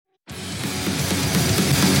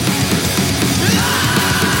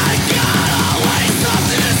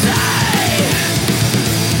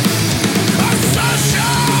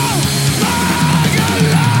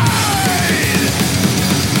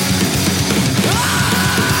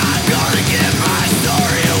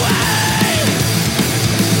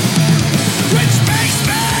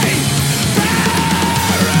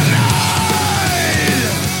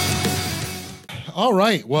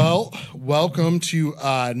right. Well, welcome to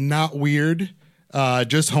Not Weird,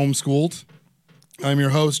 Just Homeschooled. I'm your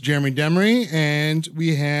host, Jeremy Demery, and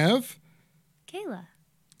we have... Kayla.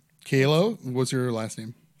 Kayla? What's your last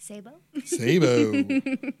name? Sabo. Sabo.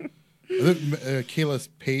 Kayla's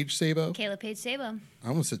Paige Sabo? Kayla Paige Sabo. I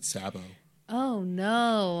almost said Sabo. Oh,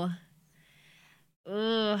 no.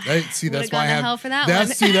 Ugh. That's why I have... hell for that one.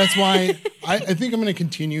 See, that's why I think I'm going to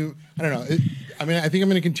continue... I don't know. I think I'm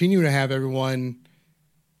going to continue to have everyone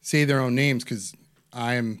say their own names because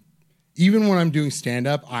even when I'm doing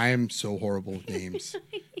stand-up, I am so horrible with names.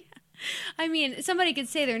 Yeah. I mean, somebody could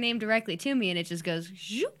say their name directly to me and it just goes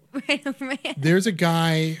zoop, right over my head. There's a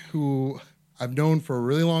guy who I've known for a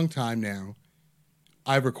really long time now.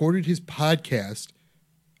 I've recorded his podcast.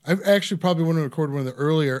 I've actually probably want to record one of the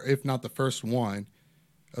earlier, if not the first one,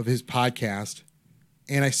 of his podcast,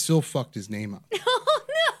 and I still fucked his name up. Oh,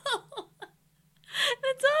 no.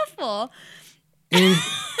 That's awful. And,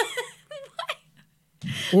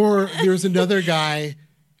 or there's another guy,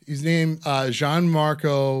 his name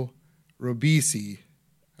Gianmarco Robisi.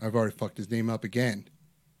 I've already fucked his name up again.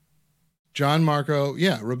 Gianmarco,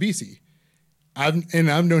 Robisi. I've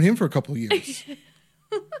known him for a couple of years.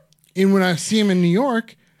 And when I see him in New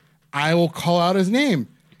York, I will call out his name.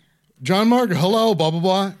 Gianmarco, hello, blah, blah,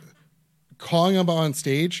 blah. Calling him on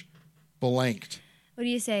stage, blanked. What do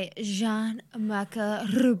you say? Gianmarco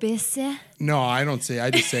Robisi? No, I don't say. I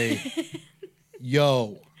just say,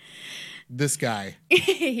 yo, this guy.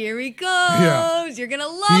 Here he goes. Yeah. You're going to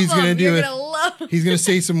love him. You're going to love him. He's going to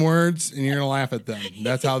say some words, and you're going to laugh at them.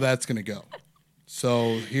 That's how that's going to go.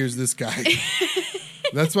 So here's this guy.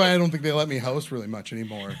 That's why I don't think they let me host really much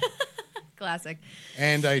anymore. Classic.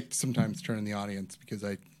 And I sometimes turn in the audience because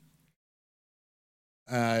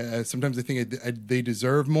sometimes I think they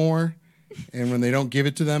deserve more. And when they don't give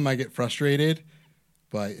it to them, I get frustrated.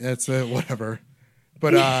 But that's whatever.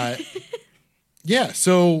 But yeah,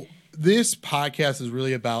 so this podcast is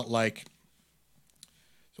really about so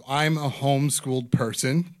I'm a homeschooled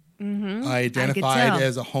person. Mm-hmm. I identified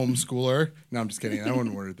as a homeschooler. No, I'm just kidding. I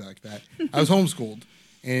wouldn't word it like that. I was homeschooled.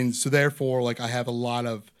 And so therefore, I have a lot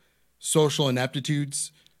of social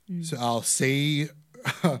ineptitudes. Mm. So I'll say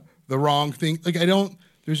the wrong thing.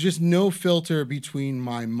 There's just no filter between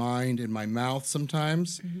my mind and my mouth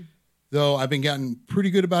sometimes. Mm-hmm. Though I've been getting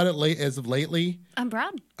pretty good about it as of lately. I'm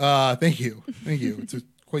proud. Thank you. It's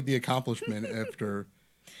quite the accomplishment after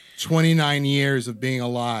 29 years of being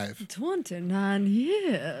alive. 29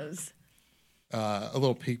 years. A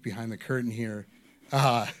little peek behind the curtain here.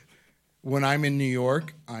 When I'm in New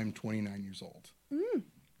York, I'm 29 years old. Mm.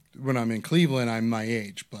 When I'm in Cleveland, I'm my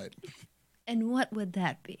age, but... And what would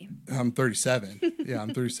that be? I'm 37. Yeah,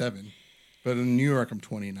 I'm 37. But in New York, I'm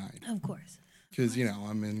 29. Of course. Because,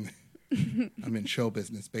 I'm in show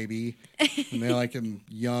business, baby. And they like him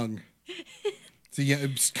young. So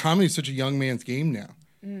comedy is such a young man's game now.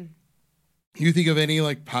 Mm. You think of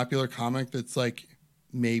any popular comic that's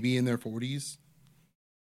maybe in their 40s?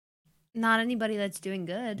 Not anybody that's doing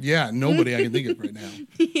good. Yeah, nobody I can think of right now.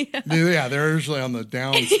 Yeah, they're usually on the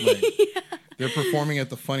downswing. Yeah. They're performing at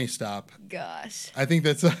the Funny Stop. Gosh. I think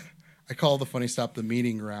I call the Funny Stop the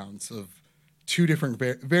meeting grounds of two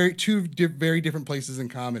very different places in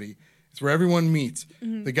comedy. It's where everyone meets.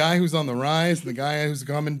 Mm-hmm. The guy who's on the rise and the guy who's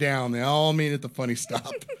coming down. They all meet at the Funny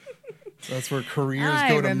Stop. So that's where careers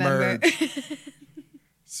go to merge.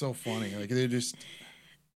 So funny. They're just...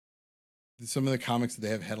 Some of the comics that they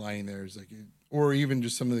have headlining there is or even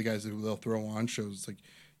just some of the guys that they'll throw on shows.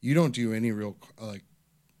 You don't do any real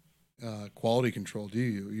quality control, do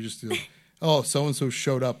you? You just do, so-and-so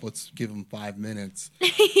showed up. Let's give them 5 minutes.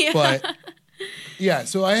 Yeah. But yeah,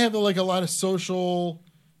 so I have a lot of social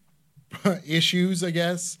issues, I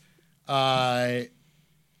guess. I'll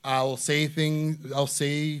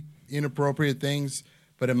say inappropriate things,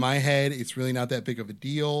 but in my head, it's really not that big of a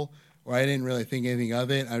deal, or I didn't really think anything of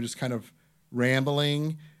it. I'm just kind of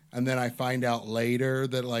rambling, and then I find out later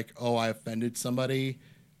that I offended somebody,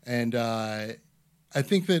 and I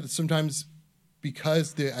think that sometimes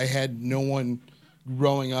because I had no one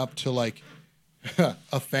growing up to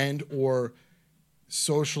offend or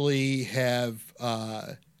socially have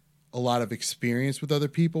a lot of experience with other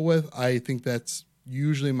people with, I think that's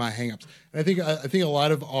usually my hangups. And I think a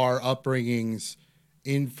lot of our upbringings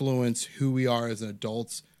influence who we are as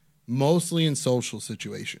adults, mostly in social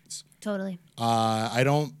situations. Totally.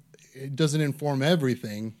 It doesn't inform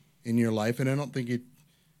everything in your life, and I don't think it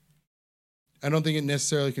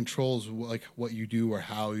necessarily controls what you do or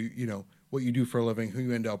how what you do for a living, who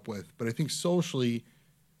you end up with. But I think socially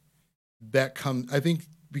I think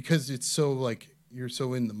because it's so you're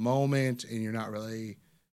so in the moment and you're not really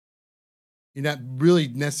you're not really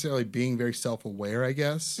necessarily being very self-aware, I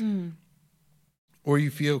guess. Mm. Or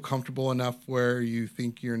you feel comfortable enough where you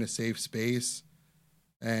think you're in a safe space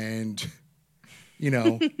and,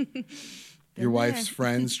 your wife's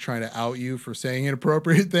friends trying to out you for saying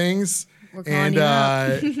inappropriate things. We're calling you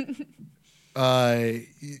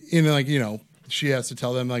out. She has to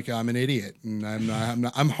tell them like I'm an idiot and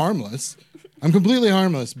I'm harmless. I'm completely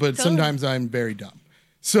harmless, but Totally. sometimes I'm very dumb.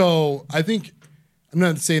 So I think I'm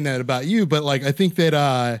not saying that about you, but like I think that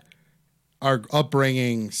our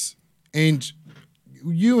upbringings, and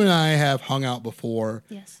you and I have hung out before,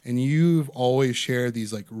 Yes. and you've always shared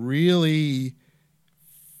these like really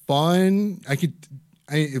fun,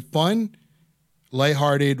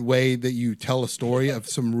 lighthearted way that you tell a story of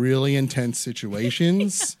some really intense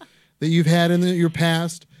situations that you've had in your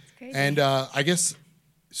past. Crazy. And I guess,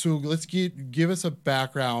 so let's give us a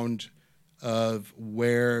background of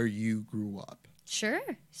where you grew up. Sure.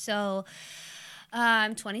 So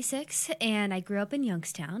I'm 26 and I grew up in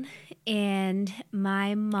Youngstown, and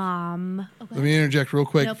my mom. Oh, go Let me interject real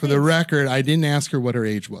quick. No, For the please. record, I didn't ask her what her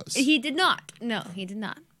age was. He did not. No, he did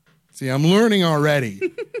not. See, I'm learning already.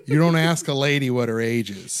 You don't ask a lady what her age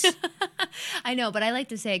is. I know, but I like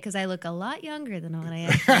to say it because I look a lot younger than what I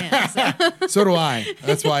actually am. So. So do I.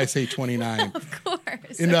 That's why I say 29. Of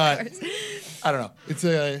course. And of course. I don't know. It's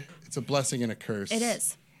a blessing and a curse. It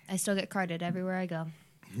is. I still get carded everywhere I go.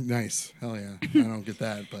 Nice. Hell yeah. I don't get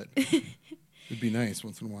that, but it'd be nice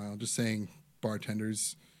once in a while. Just saying,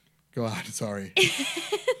 bartenders, go out. Sorry.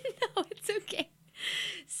 No, it's okay.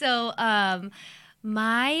 So,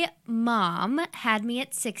 my mom had me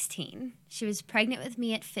at 16. She was pregnant with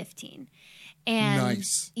me at 15. And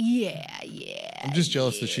Nice. Yeah. I'm just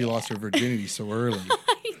jealous that she lost her virginity so early.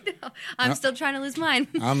 I know. I'm still trying to lose mine.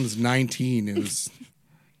 I was 19. It was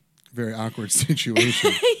a very awkward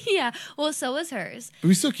situation. Yeah. Well, so was hers. But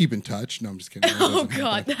we still keep in touch. No, I'm just kidding. That Oh, doesn't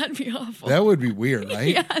God. happen. That'd be awful. That would be weird,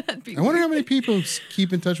 right? Yeah, that'd be I wonder weird. how many people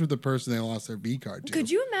keep in touch with the person they lost their V card to.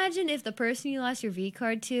 Could you imagine if the person you lost your V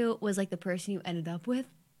card to was like the person you ended up with?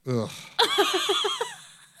 Ugh.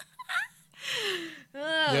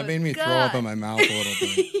 Oh, That made me God. throw up in my mouth a little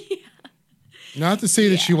bit. Not to say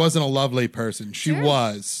that she wasn't a lovely person. She Sure.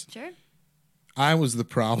 was. Sure. I was the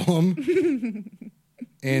problem.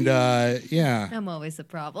 And yeah. I'm always the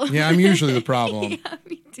problem. Yeah, I'm usually the problem. Yeah,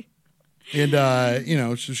 me too.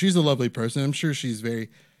 And she's a lovely person. I'm sure she's very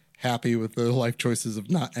happy with the life choices of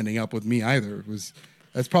not ending up with me either.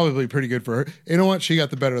 That's probably pretty good for her. You know what? She got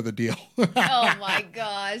the better of the deal. Oh my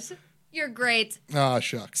gosh. You're great. Ah,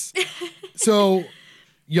 shucks. So,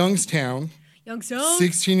 Youngstown, Youngstown.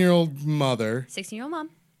 16-year-old mother. 16-year-old mom.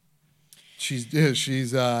 She's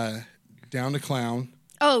down to clown.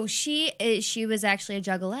 Oh, she was actually a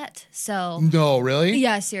juggalette. So No, really?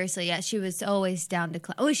 yeah, seriously, yeah, she was always down to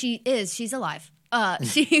clown. Oh, she is. She's alive.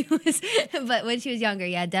 She was, but when she was younger,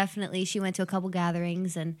 yeah, definitely. She went to a couple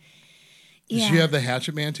gatherings and. Does she have the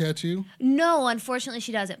Hatchet Man tattoo? No, unfortunately,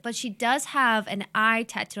 she doesn't. But she does have an eye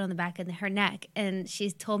tattooed on the back of her neck, and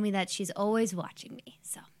she's told me that she's always watching me.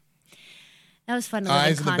 So that was fun to live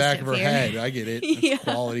Eyes in the back of her constant head. fear. I get it. That's Yeah.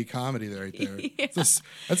 quality comedy right there. Yeah.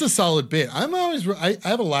 That's a solid bit. I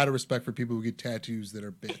have a lot of respect for people who get tattoos that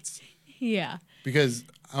are bits Yeah. because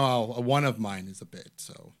one of mine is a bit.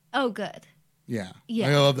 So Oh, good. yeah. Yeah.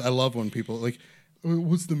 I love when people like,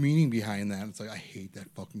 what's the meaning behind that? It's like I hate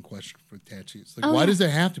that fucking question for tattoos. Like, why does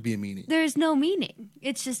there have to be a meaning? There's no meaning.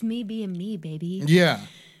 It's just me being me, baby. Yeah.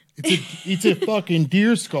 It's a fucking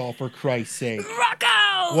deer skull, for Christ's sake.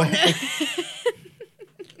 Rocco! What?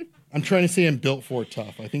 I'm trying to say I'm built for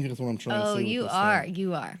tough. I think that's what I'm trying to say. Oh, with you this are. thing.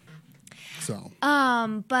 You are. So.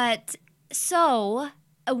 But so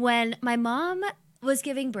when my mom was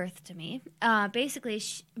giving birth to me, basically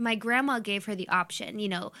my grandma gave her the option,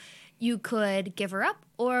 you could give her up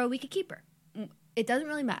or we could keep her. It doesn't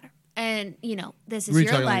really matter. And, this is Were you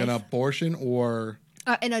your talking life. like an abortion or?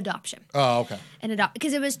 An adoption. Oh, okay.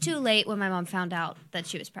 Because it was too late when my mom found out that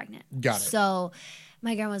she was pregnant. Got it. So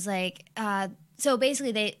my grandma was like, so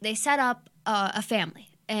basically they set up a family.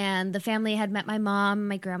 And the family had met my mom,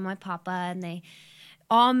 my grandma, my papa, and they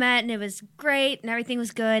all met, and it was great, and everything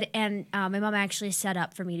was good. And my mom actually set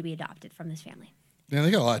up for me to be adopted from this family. Man, they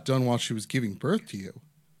got a lot done while she was giving birth to you.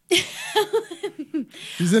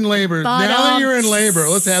 She's in labor. Now that you're in labor,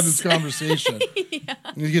 let's have this conversation. Yeah.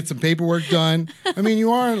 You get some paperwork done. I mean,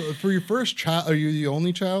 you are, for your first child, are you the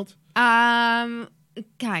only child? Kind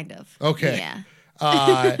of. Okay.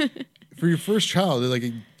 Yeah. For your first child, like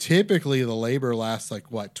typically the labor lasts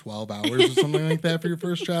like what, 12 hours or something like that for your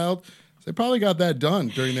first child. So they probably got that done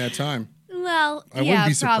during that time. Well, I wouldn't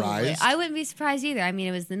be probably. surprised. I wouldn't be surprised either. I mean,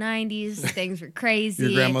 it was the 90s. Things were crazy.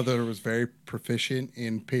 Your grandmother was very proficient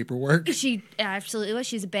in paperwork. She absolutely was.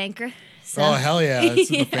 She's a banker. So. Oh, hell yeah. It's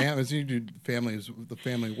the the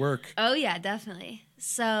family work. Oh, yeah, definitely.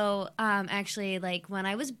 So, actually, like, when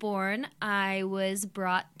I was born, I was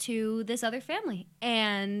brought to this other family.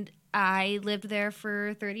 And I lived there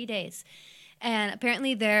for 30 days. And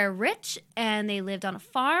apparently they're rich, and they lived on a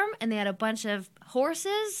farm, and they had a bunch of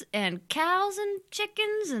horses and cows and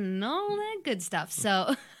chickens and all that good stuff.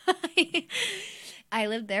 So I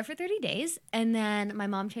lived there for 30 days, and then my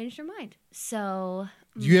mom changed her mind. So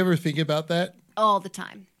do you ever think about that? All the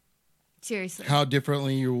time. Seriously. How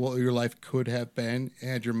differently your life could have been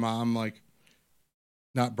had your mom, like,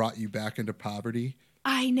 not brought you back into poverty?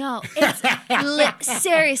 I know. It's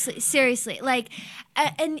seriously. Like,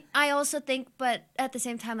 and I also think, but at the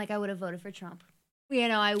same time, like, I would have voted for Trump. You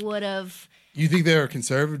know, I would have. You think they were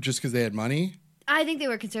conservative just because they had money? I think they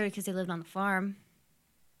were conservative because they lived on the farm.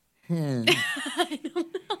 I don't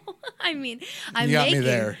know. I mean,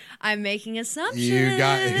 I'm making assumptions. You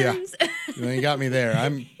got me there.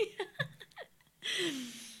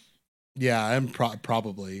 I'm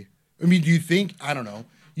probably. I mean, do you think? I don't know.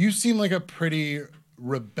 You seem like you have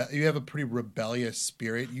a pretty rebellious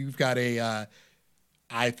spirit. You've got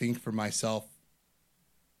I think for myself,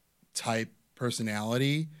 type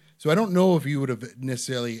personality. So I don't know if you would have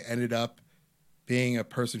necessarily ended up being a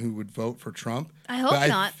person who would vote for Trump. I hope not. I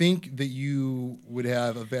not. think that you would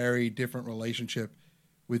have a very different relationship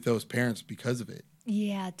with those parents because of it.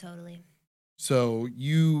 Yeah, totally. So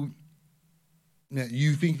you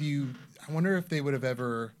think I wonder if they would have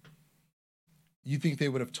ever. You think they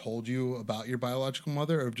would have told you about your biological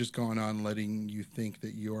mother, or have just gone on letting you think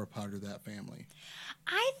that you're a part of that family?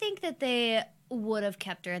 I think that they would have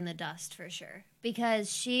kept her in the dust for sure,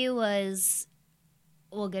 because she was,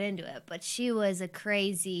 we'll get into it, but she was a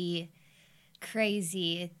crazy,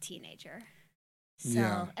 crazy teenager. So,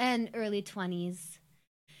 yeah. And early 20s.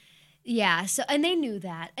 Yeah, so, and they knew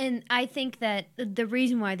that. And I think that the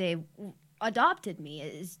reason why they adopted me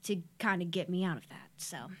is to kind of get me out of that,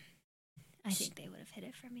 so... I think they would have hid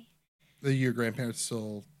it from me. Are your grandparents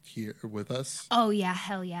still here with us? Oh yeah,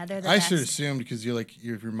 hell yeah, they're the I best. should assume because you're like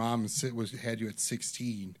your mom had you at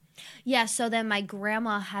 16. Yeah, so then my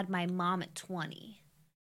grandma had my mom at 20.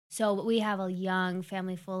 So we have a young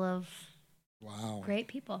family full of great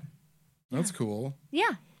people. That's cool.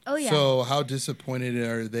 Yeah. Oh yeah. So how disappointed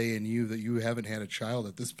are they in you that you haven't had a child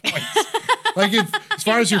at this point? Like, as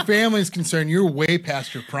far as your family is concerned, you're way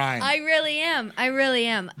past your prime. I really am. I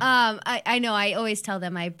know. I always tell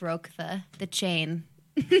them I broke the chain.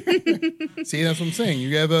 See, that's what I'm saying.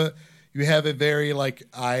 You have a very like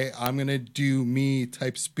I'm gonna do me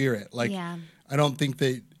type spirit. Like, yeah. I don't think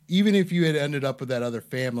that even if you had ended up with that other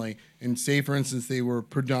family, and say for instance they were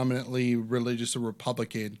predominantly religious or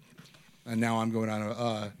Republican, and now I'm going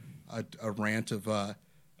on a rant of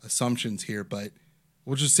assumptions here, but.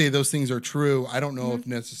 We'll just say those things are true. I don't know if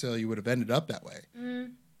necessarily you would have ended up that way.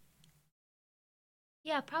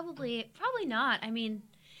 Yeah, probably not. I mean,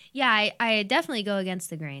 yeah, I definitely go against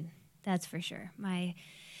the grain. That's for sure. My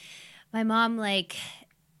mom, like,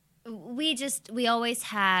 we always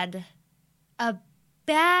had a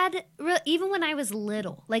bad, even when I was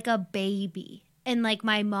little, like a baby. And, like,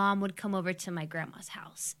 my mom would come over to my grandma's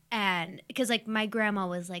house. And because, like, my grandma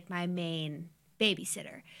was, like, my main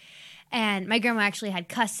babysitter. And my grandma actually had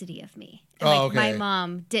custody of me. And, okay. My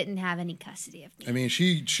mom didn't have any custody of me. I mean,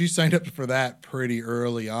 she signed up for that pretty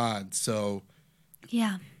early on. So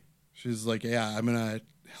yeah, she's like, yeah, I'm going to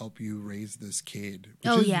help you raise this kid.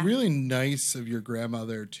 Which is really nice of your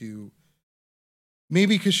grandmother to,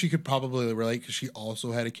 maybe because she could probably relate because she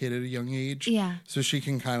also had a kid at a young age. Yeah. So she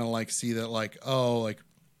can kind of like see that like, oh, like,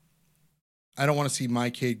 I don't want to see my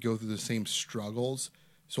kid go through the same struggles.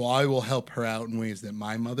 So I will help her out in ways that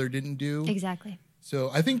my mother didn't do. Exactly. So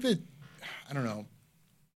I think that, I don't know.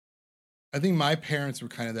 I think my parents were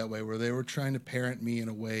kind of that way where they were trying to parent me in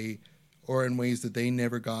a way or in ways that they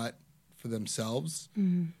never got for themselves.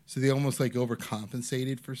 Mm-hmm. So they almost like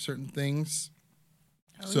overcompensated for certain things.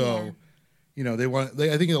 You know,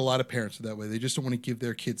 I think a lot of parents are that way. They just don't want to give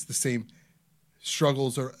their kids the same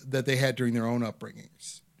struggles that they had during their own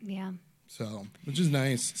upbringings. Yeah. So, which is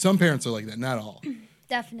nice. Some parents are like that, not all.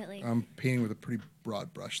 Definitely. I'm painting with a pretty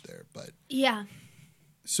broad brush there, but yeah.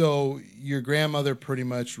 So your grandmother pretty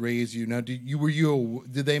much raised you. Now, did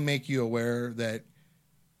they make you aware that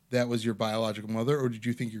was your biological mother, or did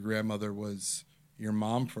you think your grandmother was your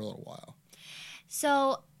mom for a little while?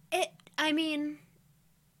 So I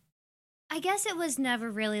guess it was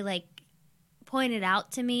never really like pointed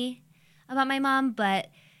out to me about my mom, but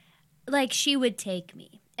like she would take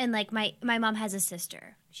me. And like my mom has a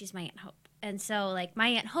sister. She's my Aunt Hope. And so like my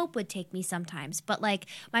Aunt Hope would take me sometimes, but like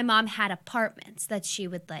my mom had apartments that she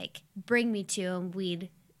would like bring me to, and we'd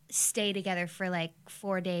stay together for like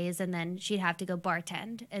 4 days, and then she'd have to go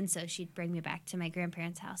bartend, and so she'd bring me back to my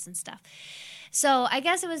grandparents' house and stuff. So I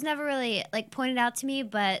guess it was never really like pointed out to me,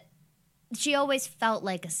 but she always felt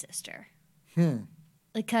like a sister.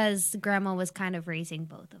 Because grandma was kind of raising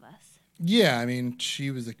both of us. Yeah, I mean,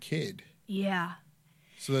 she was a kid. Yeah.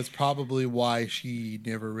 So that's probably why she was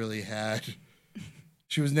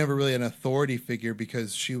never really an authority figure,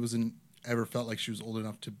 because she wasn't ever felt like she was old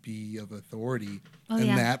enough to be of authority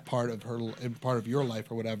in that part of your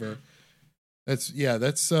life or whatever. I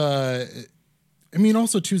mean,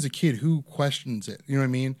 also too, as a kid, who questions it? You know what I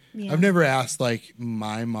mean? Yeah. I've never asked like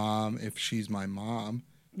my mom if she's my mom.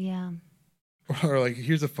 Yeah. Or like,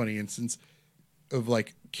 here's a funny instance of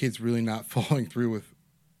like kids really not following through with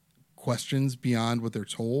questions beyond what they're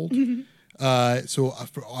told. So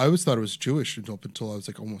I always thought it was Jewish until I was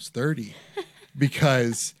like almost 30,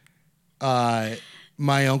 because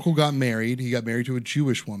my uncle got married. He got married to a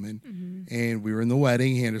Jewish woman, and we were in the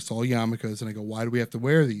wedding. He handed us all yarmulkes, and I go, "Why do we have to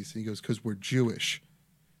wear these?" And he goes, "Because we're Jewish."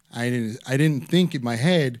 I didn't think in my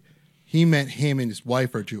head he meant him and his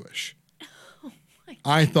wife are Jewish.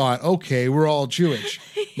 I thought, okay, we're all Jewish.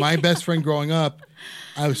 My best friend growing up,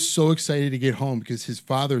 I was so excited to get home because his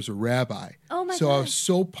father's a rabbi. Oh my So God. I was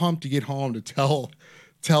so pumped to get home to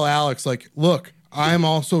tell Alex, like, look, I'm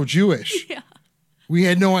also Jewish. Yeah.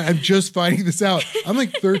 I'm just finding this out. I'm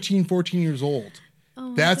like 13, 14 years old. Oh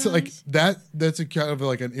my That's gosh. like that's a kind of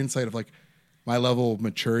like an insight of like my level of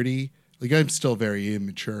maturity. Like, I'm still very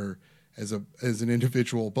immature as an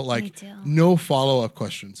individual, but like no follow-up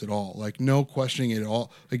questions at all. Like no questioning at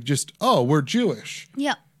all. Like just, oh, we're Jewish.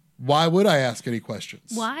 Yeah. Why would I ask any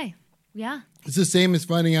questions? Why? Yeah. It's the same as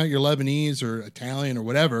finding out you're Lebanese or Italian or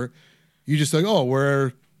whatever. You just like, oh,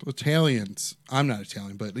 we're Italians. I'm not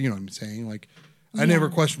Italian, but you know what I'm saying? Like, I never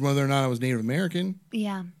questioned whether or not I was Native American.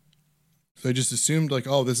 Yeah. So I just assumed like,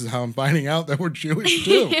 oh, this is how I'm finding out that we're Jewish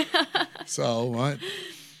too. Yeah. So what?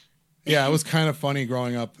 Yeah, it was kind of funny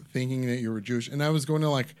growing up thinking that you were Jewish. And I was going to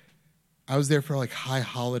like, I was there for like high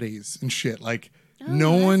holidays and shit. Like,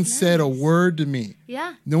 no one said a word to me.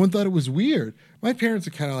 Yeah. No one thought it was weird. My parents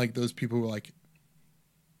are kind of like those people who are like,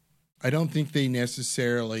 I don't think they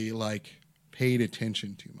necessarily like paid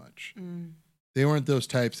attention too much. They weren't those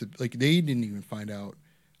types of, like, they didn't even find out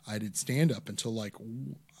I did stand up until like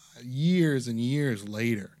years and years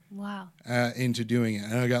later. Wow. Into doing it.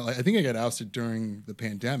 And I think I got ousted during the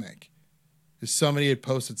pandemic. Because somebody had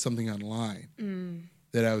posted something online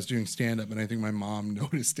that I was doing stand-up, and I think my mom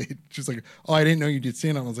noticed it. She's like, oh, I didn't know you did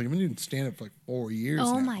stand-up. I was like, I've been doing stand-up for like 4 years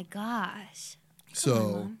now. Oh, my gosh.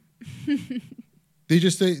 So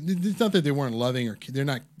it's not that they weren't loving or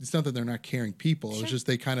it's not that they're not caring people. Sure. It was just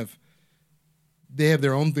they have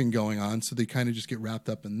their own thing going on, so they kind of just get wrapped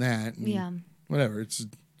up in that. And whatever.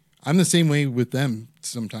 I'm the same way with them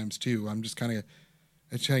sometimes, too. I'm just kind of,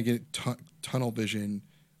 I try to get tunnel vision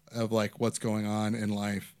of like what's going on in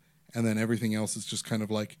life, and then everything else is just kind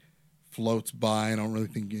of like floats by. I don't really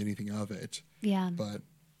think anything of it. Yeah. But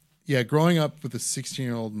yeah, growing up with a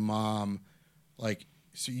 16-year-old mom, like,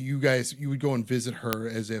 so you would go and visit her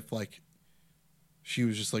as if like she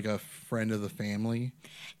was just like a friend of the family.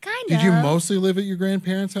 Kind of. Did you mostly live at your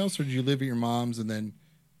grandparents' house, or did you live at your mom's and then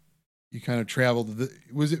you kind of traveled?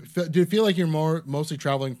 Did it feel like you're mostly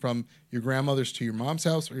traveling from your grandmother's to your mom's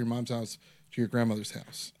house, or your mom's house to your grandmother's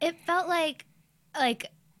house? It felt like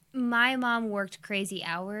my mom worked crazy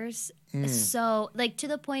hours. So like to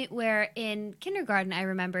the point where in kindergarten, I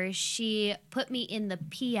remember she put me in the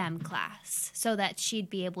PM class so that she'd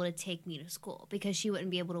be able to take me to school, because she wouldn't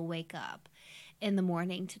be able to wake up in the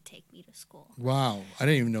morning to take me to school. Wow. I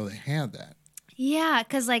didn't even know they had that. Yeah,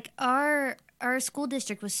 because like our school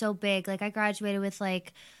district was so big. Like I graduated with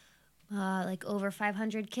like over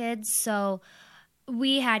 500 kids. So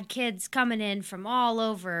we had kids coming in from all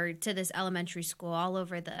over to this elementary school, all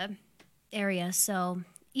over the area. So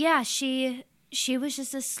yeah, she was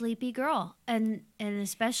just a sleepy girl, and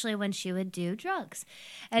especially when she would do drugs.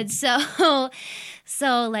 And so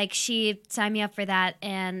like she signed me up for that,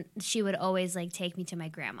 and she would always like take me to my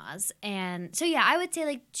grandma's. And so yeah, I would say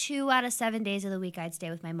like 2 out of 7 days of the week I'd stay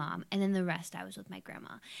with my mom, and then the rest I was with my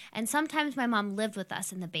grandma. And sometimes my mom lived with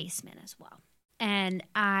us in the basement as well. And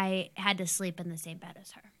I had to sleep in the same bed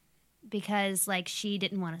as her because like she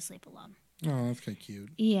didn't want to sleep alone. Oh, that's kind of cute.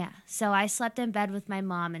 Yeah. So I slept in bed with my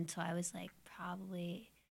mom until I was like probably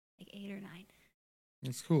like 8 or 9.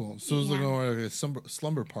 That's cool. So it was like a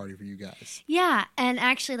slumber party for you guys. Yeah, and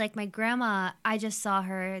actually, like my grandma, I just saw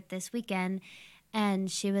her this weekend, and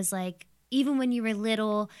she was like, even when you were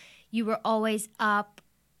little, you were always up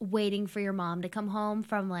waiting for your mom to come home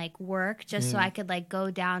from like work just so I could like go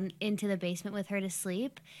down into the basement with her to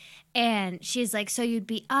sleep. And she's like, so you'd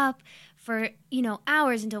be up for,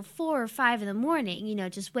 hours until 4 or 5 in the morning,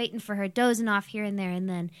 just waiting for her, dozing off here and there. And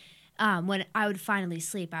then when I would finally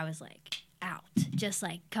sleep, I was like out, just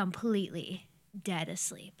like completely dead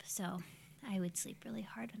asleep. So I would sleep really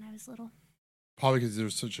hard when I was little. Probably because there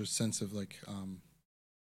was such a sense of like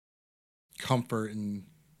comfort and,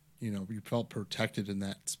 you felt protected in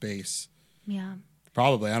that space. Yeah.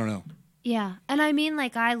 Probably. I don't know. Yeah. And I mean,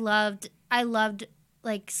 like, I loved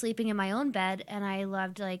like sleeping in my own bed, and I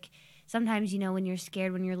loved like sometimes when you're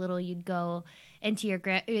scared when you're little, you'd go into your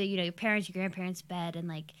your parents, your grandparents' bed and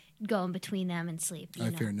like go in between them and sleep.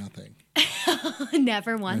 I fear nothing.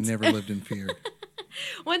 Never once. I never lived in fear.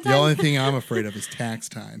 One time, the only thing I'm afraid of is tax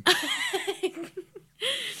time.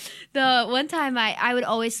 The one time I would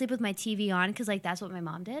always sleep with my TV on because like that's what my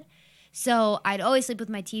mom did. So I'd always sleep with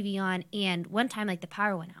my TV on, and one time like the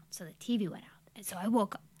power went out, so the TV went out, and so I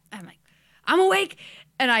woke up. I'm like, I'm awake,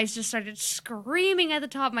 and I just started screaming at the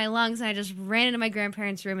top of my lungs, and I just ran into my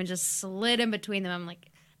grandparents' room and just slid in between them. I'm like,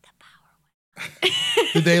 the power went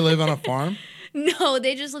out. Did they live on a farm? No,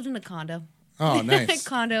 they just lived in a condo. Oh, nice.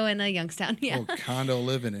 Condo in Youngstown, yeah. Oh, condo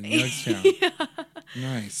living in Youngstown. Yeah.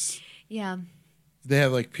 Nice. Yeah. Did they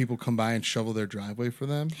have like people come by and shovel their driveway for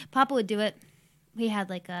them? Papa would do it. He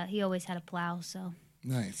had he always had a plow, so.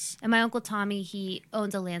 Nice. And my Uncle Tommy, he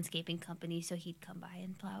owns a landscaping company, so he'd come by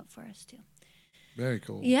and plow it for us too. Very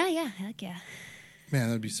cool. Yeah, heck yeah. Man,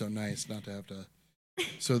 that'd be so nice not to have to.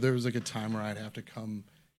 So there was like a time where I'd have to come,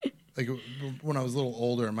 like when I was a little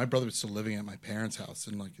older, and my brother was still living at my parents' house,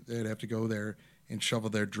 and like they'd have to go there and shovel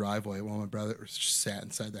their driveway while my brother just sat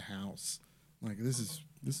inside the house. I'm like, this is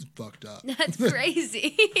fucked up. That's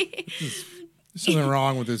crazy. There's something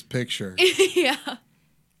wrong with this picture. Yeah.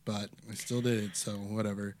 But I still did it, so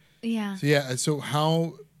whatever. Yeah. So yeah, so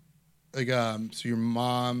how, like, so your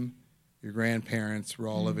mom, your grandparents were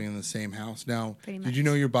all living in the same house. Now, did you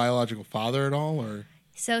know your biological father at all, or?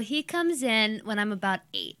 So he comes in when I'm about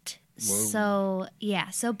 8. Whoa. So yeah,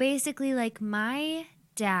 so basically, like my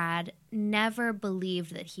dad never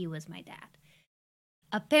believed that he was my dad.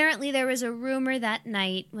 Apparently, there was a rumor that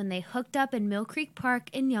night when they hooked up in Mill Creek Park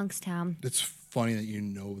in Youngstown. It's funny that you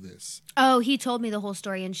know this. Oh, he told me the whole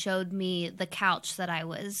story and showed me the couch that I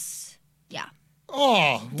was, yeah.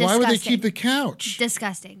 Oh, Disgusting. Why would they keep the couch?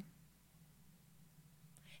 Disgusting.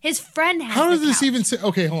 His friend has How does the this couch. even say?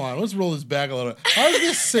 Okay, hold on. Let's roll this back a little. How does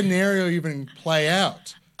this scenario even play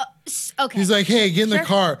out? Okay. He's like, hey, get in the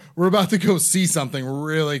car. We're about to go see something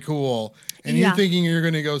really cool. And you're thinking you're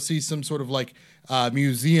going to go see some sort of like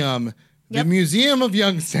museum, the Museum of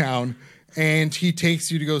Youngstown, and he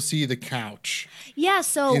takes you to go see the couch. Yeah,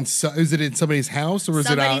 so... is it in somebody's house, or is it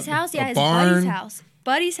somebody's house? Yeah, a his barn? buddy's house.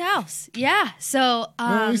 Buddy's house. Yeah, so... well,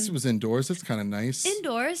 at least it was indoors. That's kind of nice.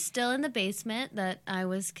 Indoors, still in the basement that I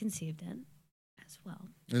was conceived in as well.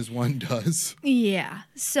 As one does. Yeah.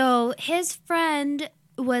 So his friend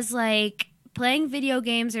was like playing video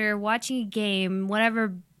games or watching a game,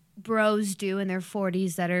 whatever bros do in their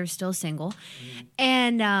 40s that are still single.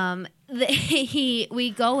 And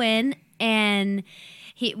we go in and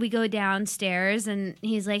we go downstairs and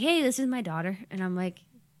he's like, hey, this is my daughter. And I'm like,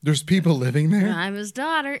 there's people living there? I'm his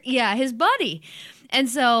daughter. Yeah, his buddy. And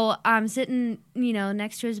so I'm sitting,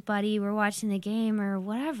 next to his buddy. We're watching the game or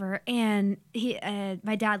whatever. And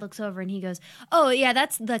my dad looks over and he goes, oh, yeah,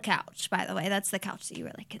 that's the couch, by the way. That's the couch that you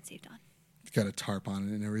were like conceived on. It's got a tarp on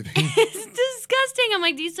it and everything. It's disgusting. I'm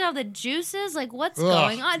like, do you still have the juices? Like, what's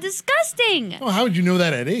going on? Disgusting. Oh, how would you know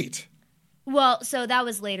that at 8? Well, so that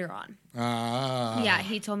was later on. Ah. Yeah,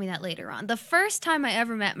 he told me that later on. The first time I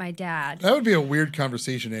ever met my dad. That would be a weird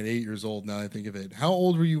conversation at 8 years old, now that I think of it. How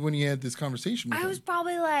old were you when you had this conversation with him? I was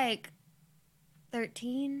probably like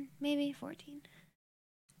 13, maybe 14.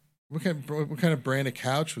 What kind of brand of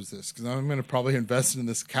couch was this? Because I'm going to probably invest in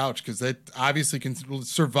this couch because that obviously can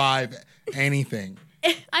survive anything.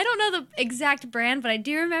 I don't know the exact brand, but I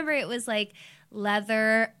do remember it was like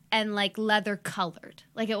leather and like leather colored.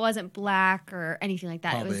 Like it wasn't black or anything like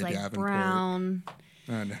that. Probably it was like Davenport. Brown.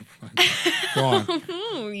 Oh, never mind. Go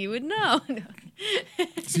on. You would know.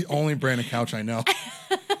 It's the only brand of couch I know.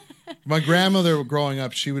 My grandmother growing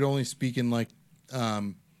up, she would only speak in like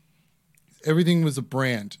everything was a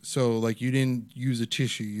brand. So like you didn't use a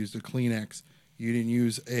tissue, you used a Kleenex. You didn't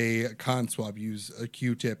use a cotton swab, you used a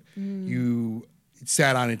Q-tip. You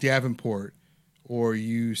sat on a Davenport or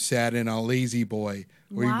you sat in a lazy boy,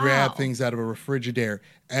 or you Wow. grabbed things out of a refrigerator.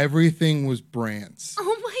 Everything was brands.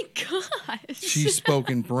 Oh my gosh. She spoke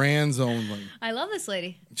in brands only. I love this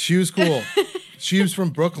lady. She was cool. She was from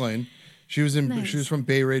Brooklyn. She was Nice. from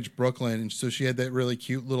Bay Ridge, Brooklyn, and so she had that really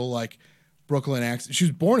cute little like Brooklyn accent. She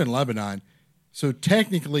was born in Lebanon, so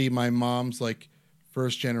technically my mom's like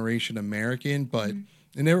first generation American, but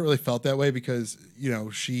it never really felt that way because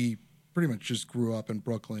she pretty much just grew up in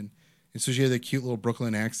Brooklyn, and so she had that cute little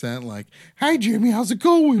Brooklyn accent, like "Hi, Jimmy, how's it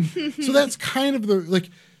going?" So that's kind of the like.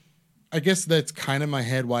 I guess that's kind of my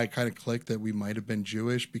head why it kind of clicked that we might have been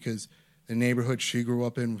Jewish because the neighborhood she grew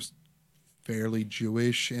up in was fairly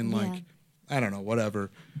Jewish and like I don't know,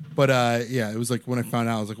 whatever. But it was like when I found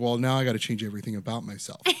out, I was like, well, now I got to change everything about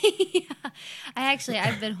myself.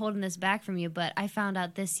 I've been holding this back from you, but I found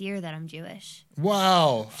out this year that I'm Jewish.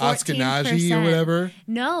 Wow, Ashkenazi or whatever.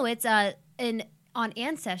 No, it's on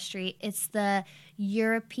Ancestry. It's the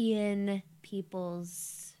European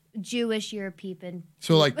peoples. Jewish European.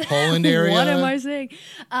 So like Poland area. What am I saying?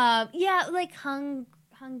 Like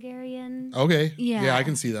Hungarian. Okay. Yeah, I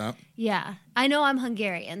can see that. Yeah, I know I'm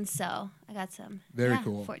Hungarian, so I got some. Very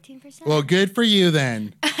cool. 14%. Well, good for you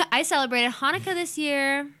then. I celebrated Hanukkah this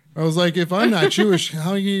year. I was like, if I'm not Jewish,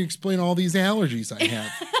 how do you explain all these allergies I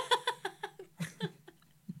have?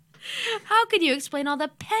 How could you explain all the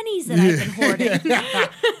pennies that I've been hoarding?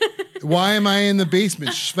 Why am I in the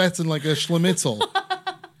basement schwitzing like a schlitzel?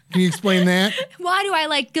 Can you explain that? Why do I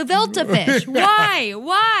like gefilte fish? Why?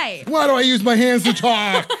 Why? Why do I use my hands to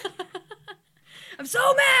talk? I'm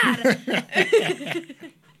so mad.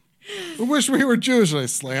 I wish we were Jewish. And I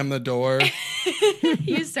slam the door.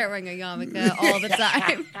 You start wearing a yarmulke all the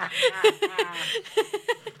time.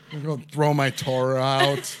 I'm going to throw my Torah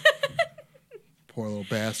out. Poor little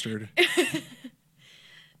bastard.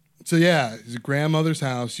 So yeah, it's grandmother's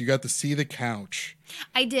house. You got to see the couch.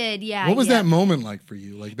 I did, yeah. What was that moment like for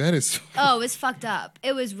you? Like that is. Oh, it was fucked up.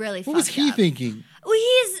 It was really fucked up. What was he thinking? Well,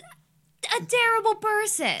 he's a terrible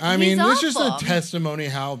person. I mean, he's this is just a awful. testimony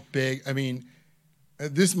how big. I mean,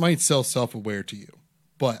 this might sell self-aware to you,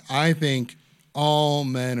 but I think all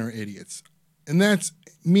men are idiots, and that's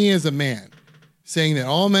me as a man saying that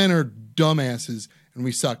all men are dumbasses and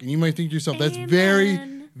we suck. And you might think to yourself, that's very,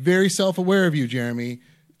 very self-aware of you, Jeremy,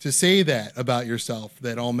 to say that about yourself,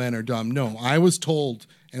 that all men are dumb. No, I was told,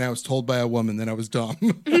 and I was told by a woman that I was dumb.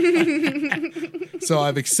 So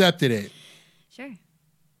I've accepted it. Sure.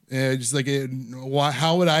 Just like,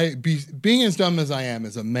 how would I being as dumb as I am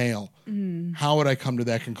as a male, how would I come to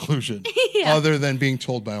that conclusion other than being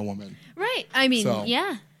told by a woman? Right. I mean,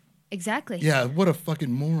 yeah, exactly. Yeah, what a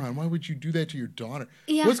fucking moron. Why would you do that to your daughter?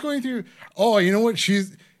 Yeah. What's going through? Oh, you know what?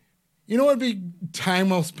 You know what would be time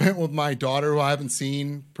well spent with my daughter who I haven't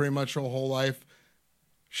seen pretty much her whole life?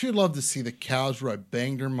 She'd love to see the couch where I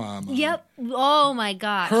banged her mom on. Yep. Oh, my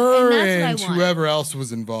gosh. Her and and that's what I want. whoever else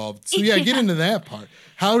was involved. So, yeah, get into that part.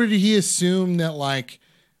 How did he assume that, like,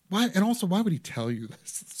 why? And also, why would he tell you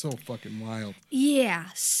this? It's so fucking wild. Yeah.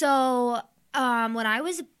 So when I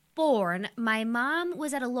was born, my mom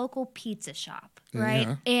was at a local pizza shop, right?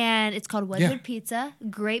 Yeah. And it's called Wedgwood Pizza.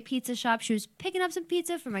 Great pizza shop. She was picking up some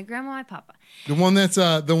pizza for my grandma and my papa. The one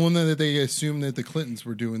that they assumed that the Clintons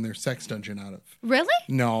were doing their sex dungeon out of. Really?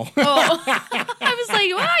 No. Oh. I was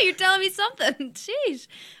like, wow, you're telling me something. Sheesh.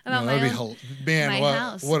 About No, that'd my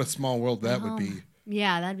house. what a small world that would be.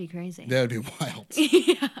 Yeah, that'd be crazy. That would be wild.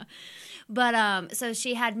 Yeah. But so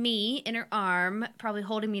she had me in her arm, probably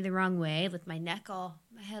holding me the wrong way with my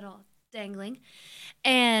head all dangling.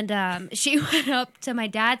 And she went up to my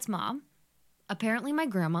dad's mom, apparently my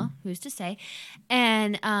grandma, who's to say,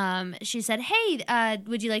 and she said, hey,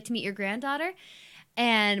 would you like to meet your granddaughter?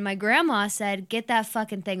 And my grandma said, get that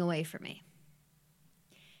fucking thing away from me.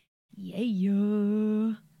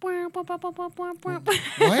 Yeah. Why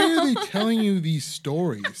are they telling you these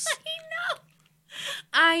stories?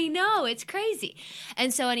 I know, it's crazy.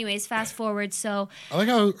 And so anyways, fast forward. So I like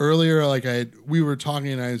how earlier, we were talking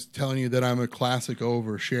and I was telling you that I'm a classic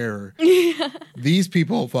oversharer. These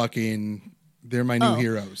people they're my new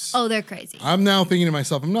heroes. Oh, they're crazy. I'm now thinking to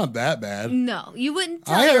myself, I'm not that bad. No, you wouldn't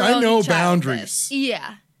tell your I own know child boundaries. this.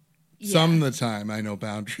 Yeah. Some of the time I know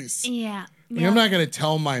boundaries. Yeah. Like, I'm not going to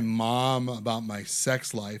tell my mom about my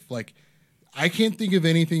sex life. Like, I can't think of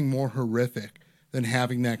anything more horrific than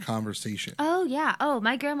having that conversation. Oh, yeah. Oh,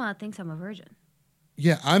 my grandma thinks I'm a virgin.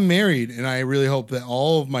 Yeah, I'm married, and I really hope that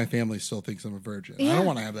all of my family still thinks I'm a virgin. Yeah. I don't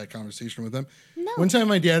want to have that conversation with them. No. One time,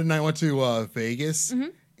 my dad and I went to Vegas,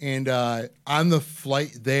 and on the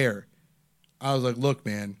flight there, I was like, look,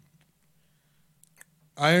 man,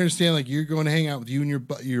 I understand, like, you're going to hang out with you and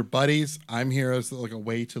your buddies. I'm here as, like, a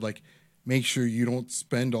way to, like, make sure you don't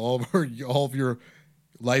spend all of your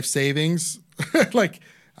life savings. Like,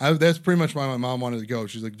 that's pretty much why my mom wanted to go.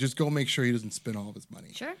 She's like, just go make sure he doesn't spend all of his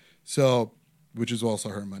money. Sure. So, which is also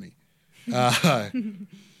her money.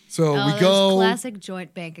 So Oh, we go. Classic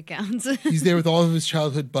joint bank accounts. He's there with all of his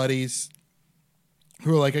childhood buddies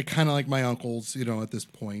who are like kind of like my uncles, you know, at this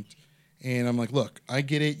point. And I'm like, look, I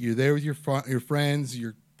get it. You're there with your friends,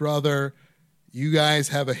 your brother. You guys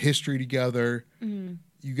have a history together. Mm-hmm.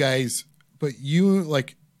 You guys, but you,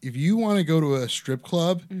 like, if you want to go to a strip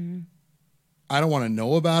club, I don't want to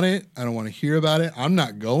know about it. I don't want to hear about it. I'm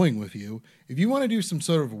not going with you. If you want to do some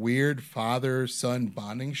sort of weird father-son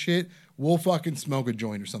bonding shit, we'll fucking smoke a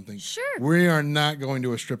joint or something. Sure. We are not going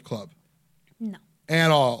to a strip club. No.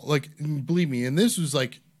 At all. Like, believe me, and this was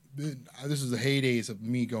the heydays of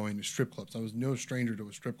me going to strip clubs. I was no stranger to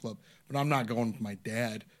a strip club, but I'm not going with my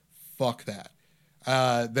dad. Fuck that.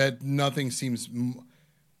 That nothing seems...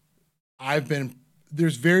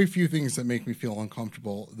 There's very few things that make me feel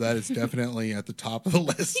uncomfortable. That is definitely at the top of the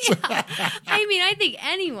list. Yeah. I mean, I think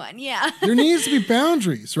anyone, yeah. There needs to be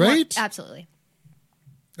boundaries, right? Well, absolutely.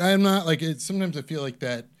 I'm not like it. Sometimes I feel like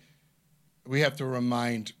that we have to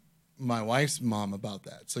remind my wife's mom about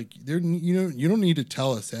that. It's like, you don't need to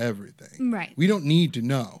tell us everything. Right. We don't need to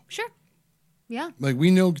know. Sure. Yeah. Like,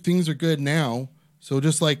 we know things are good now. So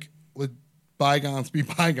just like with bygones be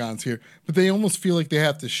bygones here, but they almost feel like they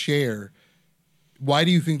have to share. Why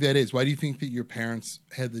do you think that is? Why do you think that your parents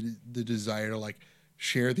had the desire to like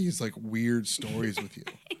share these like weird stories with you?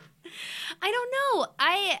 I don't know.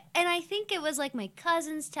 I think it was like my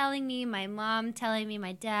cousins telling me, my mom telling me,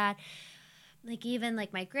 my dad. Like, even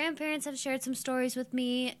like my grandparents have shared some stories with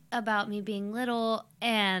me about me being little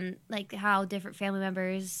and like how different family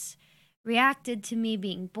members reacted to me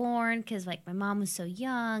being born because like my mom was so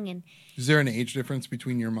young. And is there an age difference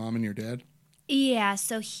between your mom and your dad? Yeah,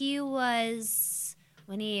 so he was,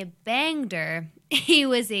 when he banged her, he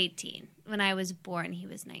was 18. When I was born, he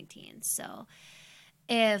was 19. So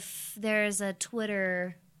if there's a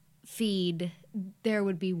Twitter feed, there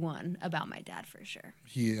would be one about my dad for sure.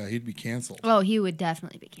 He'd be canceled. Oh, he would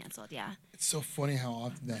definitely be canceled, yeah. It's so funny how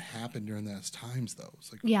often that happened during those times, though.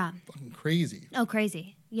 It's like fucking crazy. Oh,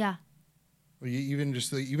 crazy, yeah. Well,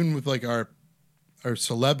 even with like our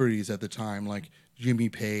celebrities at the time, like Jimmy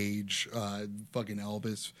Page, fucking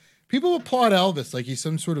Elvis. People applaud Elvis like he's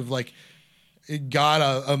some sort of like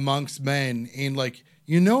god amongst men, and like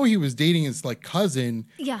he was dating his like cousin,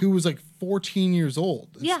 who was like 14 years old.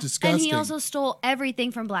 It's disgusting. And he also stole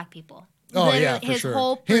everything from black people. Oh, Literally, yeah, for his sure.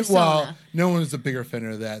 whole persona. Well, no one is a bigger fan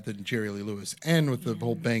of that than Jerry Lee Lewis, and with the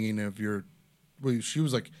whole banging of she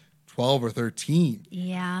was like 12 or 13.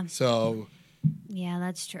 Yeah. So. Yeah,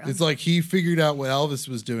 that's true. It's like he figured out what Elvis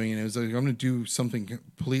was doing, and it was like, I'm going to do something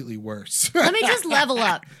completely worse. Let me just level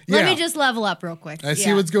up. Let me just level up real quick. I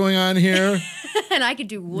see what's going on here. And I could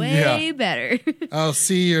do way better. I'll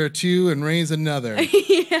see your two and raise another.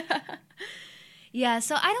 Yeah,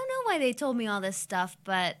 so I don't know why they told me all this stuff,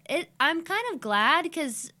 but I'm kind of glad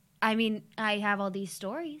because, I mean, I have all these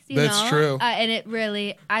stories, That's true. And it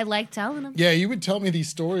really, I like telling them. Yeah, you would tell me these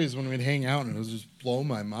stories when we'd hang out, and it was just blowing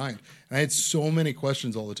my mind. And I had so many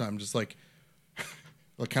questions all the time, just like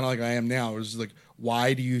kind of like I am now. It was just like,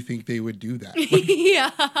 why do you think they would do that? Like,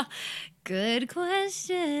 yeah, good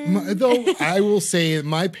question. Though I will say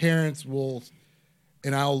my parents will,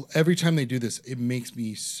 and every time they do this, it makes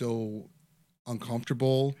me so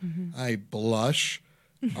uncomfortable. Mm-hmm. I blush.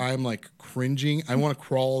 I'm like cringing. I want to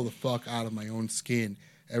crawl the fuck out of my own skin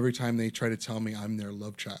every time they try to tell me I'm their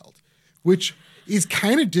love child, which is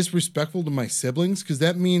kind of disrespectful to my siblings because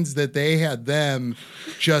that means that they had them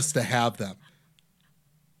just to have them.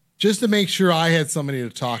 Just to make sure I had somebody to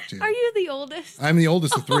talk to. Are you the oldest? I'm the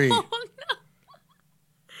oldest of three. Oh, no.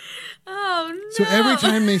 Oh, no. So every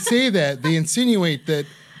time they say that, they insinuate that,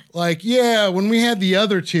 like, yeah, when we had the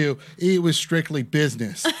other two, it was strictly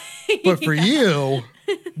business. But for you,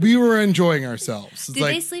 we were enjoying ourselves. Did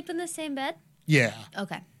they sleep in the same bed? Yeah.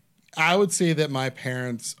 Okay. I would say that my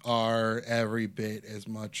parents are every bit as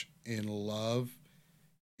much in love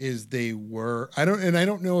as they were. I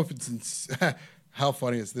don't know if it's how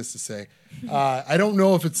funny is this to say? I don't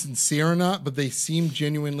know if it's sincere or not, but they seem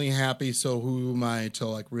genuinely happy. So who am I to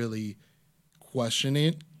like really question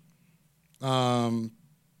it? They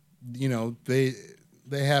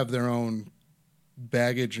have their own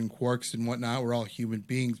baggage and quirks and whatnot. We're all human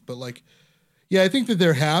beings, but like, yeah, I think that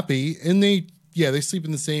they're happy, and they sleep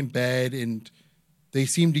in the same bed, and they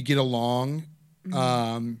seem to get along.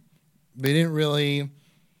 Mm-hmm.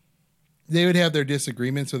 They would have their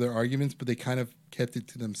disagreements or their arguments, but they kind of kept it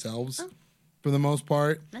to themselves for the most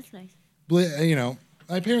part. That's nice. But,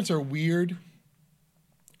 My parents are weird,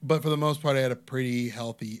 but for the most part, I had a pretty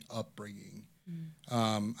healthy upbringing.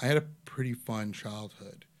 I had a pretty fun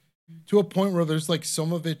childhood to a point where there's like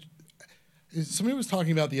some of it. Somebody was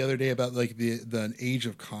talking about the other day about like the age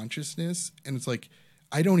of consciousness, and it's like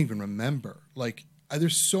I don't even remember. Like I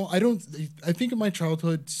think of my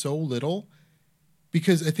childhood so little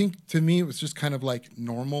because I think to me it was just kind of like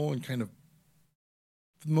normal and kind of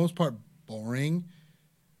for the most part boring.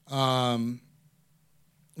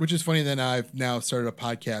 Which is funny that I've now started a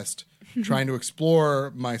podcast trying to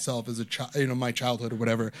explore myself as a child, my childhood or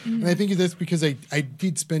whatever. And I think that's because I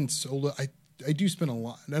did spend I do spend a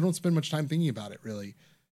lot, and I don't spend much time thinking about it really.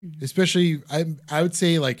 Especially, I would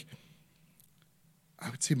say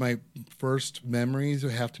my first memories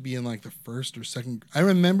would have to be in like the first or second. I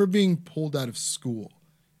remember being pulled out of school,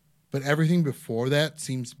 but everything before that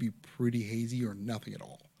seems to be pretty hazy or nothing at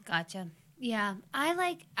all. Gotcha. Yeah,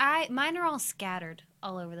 mine are all scattered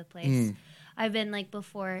all over the place. I've been like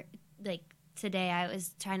before, like today, I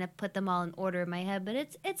was trying to put them all in order in my head, but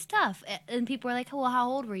it's tough. And people are like, "Well, how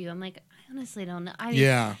old were you?" I'm like, I honestly don't know. I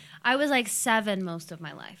mean, I was like 7 most of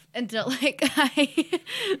my life until like I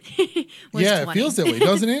was 20. It feels that way,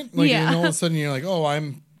 doesn't it? Like, and all of a sudden you're like, "Oh,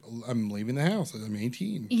 I'm leaving the house. I'm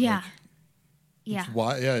 18." Yeah,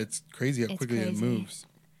 like, it's crazy how quickly it moves.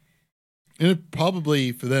 And it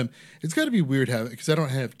probably for them, it's got to be weird having because I don't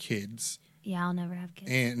have kids. Yeah, I'll never have kids,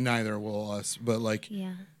 and neither will us. But like,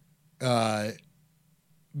 but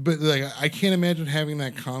like, I can't imagine having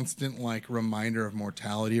that constant like reminder of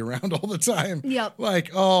mortality around all the time. Yep. Like,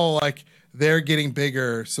 oh, like they're getting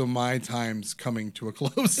bigger, so my time's coming to a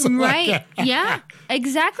close. Right? Yeah,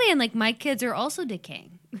 exactly. And like my kids are also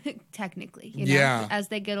decaying, technically. As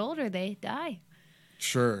they get older, they die.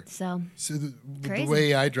 Sure. So the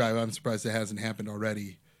way I drive, I'm surprised it hasn't happened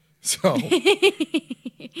already. So,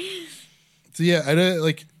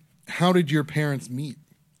 how did your parents meet?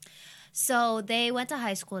 So they went to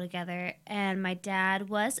high school together, and my dad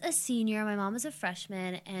was a senior. My mom was a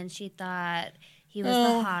freshman, and she thought he was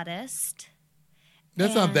the hottest.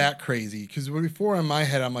 That's not that crazy, because before in my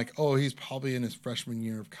head, I'm like, oh, he's probably in his freshman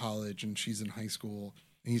year of college, and she's in high school,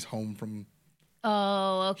 and he's home from...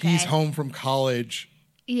 Oh, okay. He's home from college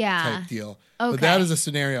type deal. Okay. But that is a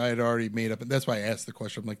scenario I had already made up, and that's why I asked the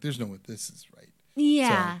question. I'm like, there's no way this is right.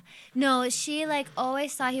 Yeah. So. No, she like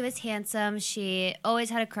always thought he was handsome. She always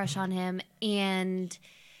had a crush on him. And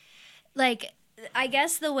like, I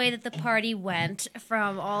guess the way that the party went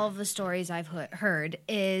from all of the stories I've heard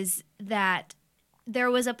is that there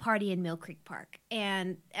was a party in Mill Creek Park,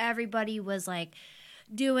 and everybody was like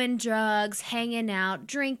doing drugs, hanging out,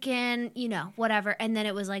 drinking, whatever. And then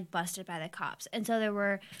it was like busted by the cops. And so there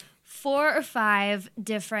were 4 or 5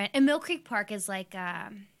 different, and Mill Creek Park is like,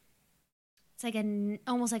 it's like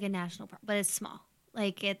almost like a national park, but it's small.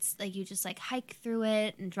 Like it's like you just like hike through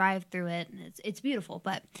it and drive through it, and it's beautiful.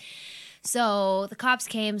 But so the cops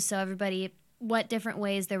came, so everybody went different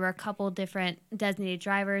ways. There were a couple different designated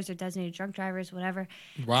drivers or designated drunk drivers, whatever.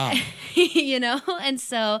 Wow. And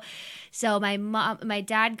so my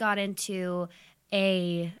dad got into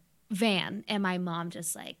a van, and my mom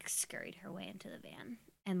just like scurried her way into the van,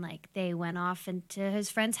 and like they went off into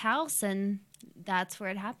his friend's house, and that's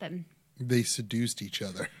where it happened. They seduced each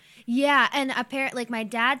other. Yeah, and apparently, like my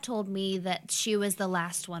dad told me that she was the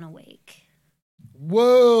last one awake.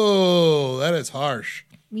 Whoa, that is harsh.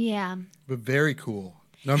 Yeah. But very cool.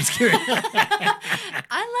 No, I'm just kidding.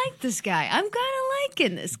 I like this guy. I'm kind of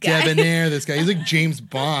liking this guy. Debonair, this guy. He's like James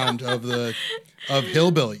Bond of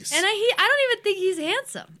hillbillies. And I don't even think he's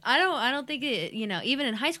handsome. I don't think it, even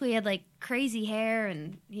in high school he had like crazy hair,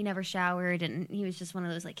 and he never showered, and he was just one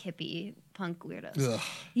of those like hippie punk weirdos. Ugh.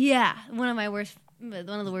 Yeah, one of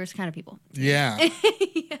the worst kind of people. Yeah.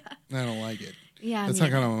 Yeah. I don't like it. Yeah. That's not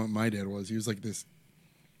kind of what my dad was. He was like this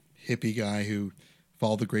hippie guy who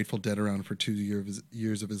followed the Grateful Dead around for 2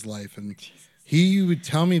 years of his life, and he would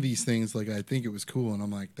tell me these things like I think it was cool, and I'm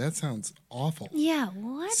like, that sounds awful. Yeah,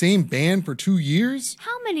 what? Same band for 2 years?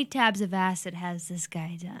 How many tabs of acid has this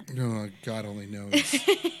guy done? Oh, God only knows.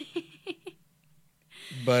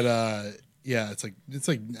 But it's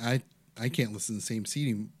like I can't listen to the same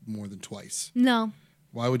CD more than twice. No.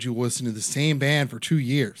 Why would you listen to the same band for 2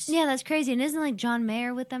 years? Yeah, that's crazy. And isn't like John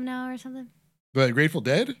Mayer with them now or something? But Grateful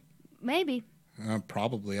Dead? Maybe.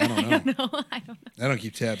 Probably. I don't know. I don't know. I don't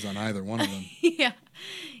keep tabs on either one of them. Yeah.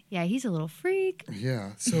 Yeah, he's a little freak.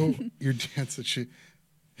 Yeah. So your dad said she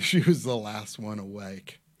was the last one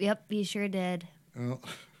awake. Yep, he sure did. Well,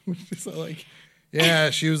 so like, yeah,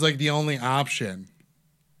 she was like the only option.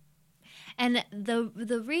 And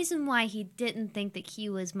the reason why he didn't think that he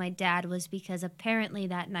was my dad was because apparently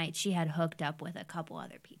that night she had hooked up with a couple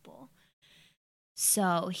other people.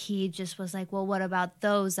 So he just was like, well, what about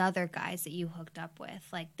those other guys that you hooked up with?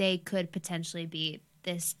 Like, they could potentially be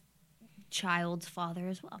this child's father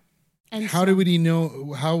as well. And how would he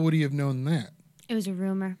know? How would he have known that? It was a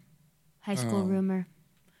rumor, high school rumor.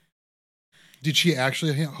 Did she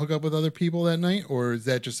actually hook up with other people that night, or is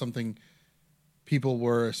that just something people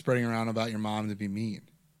were spreading around about your mom to be mean?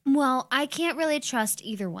 Well, I can't really trust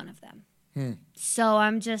either one of them. So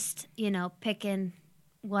I'm just, picking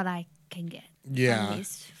what I can get. Yeah,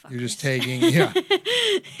 you're just taking. Yeah,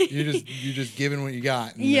 you're just giving what you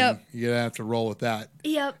got. And you're gonna have to roll with that.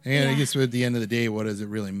 Yep. And I guess at the end of the day, what does it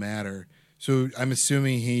really matter? So I'm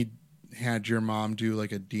assuming he had your mom do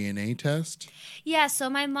like a DNA test. Yeah.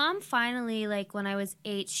 So my mom finally, like when I was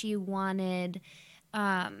 8, she wanted,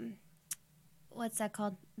 what's that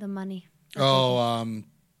called? The money. Child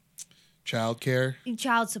care.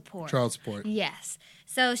 Child support. Child support. Yes.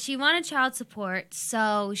 So she wanted child support,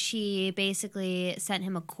 so she basically sent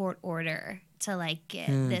him a court order to like get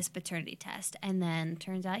this paternity test, and then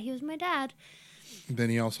turns out he was my dad. Then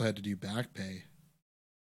he also had to do back pay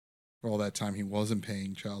for all that time he wasn't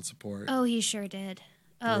paying child support. Oh, he sure did.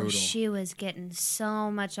 Brutal. Oh, she was getting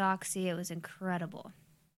so much oxy, it was incredible.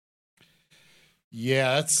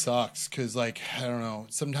 Yeah, that sucks because, like, I don't know.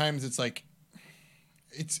 Sometimes it's like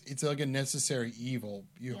it's like a necessary evil.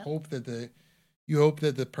 You hope that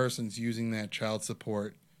the person's using that child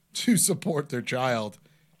support to support their child,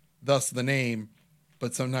 thus the name,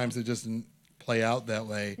 but sometimes it doesn't play out that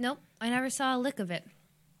way. Nope, I never saw a lick of it.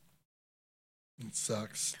 It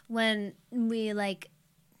sucks. When we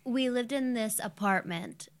lived in this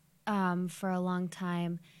apartment for a long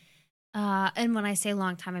time, and when I say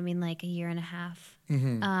long time, I mean like a year and a half,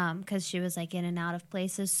 because she was like in and out of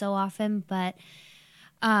places so often, but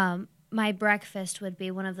my breakfast would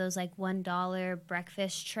be one of those like $1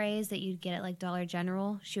 breakfast trays that you'd get at like Dollar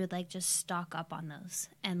General. She would like just stock up on those,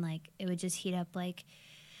 and like it would just heat up like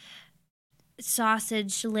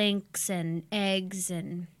sausage links and eggs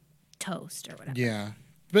and toast or whatever. Yeah,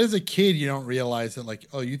 but as a kid, you don't realize that like,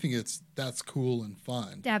 oh, you think that's cool and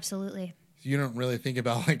fun. Absolutely. You don't really think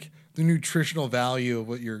about like the nutritional value of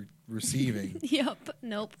what you're receiving. Yep.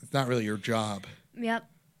 Nope. It's not really your job. Yep.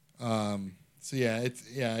 So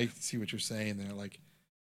I see what you're saying there. Like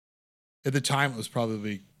at the time it was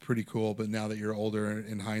probably pretty cool, but now that you're older,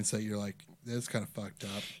 in hindsight, you're like, that's kind of fucked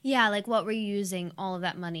up. Yeah, like what were you using all of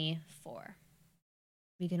that money for?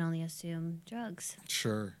 We can only assume drugs.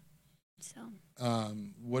 Sure. So.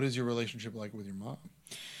 What is your relationship like with your mom?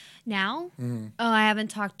 Now? Mm-hmm. Oh, I haven't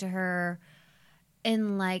talked to her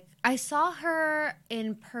I saw her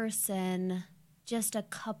in person just a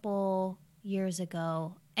couple years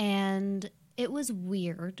ago, and it was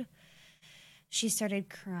weird. She started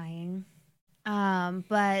crying.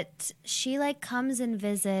 But she like comes and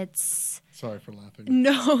visits. Sorry for laughing.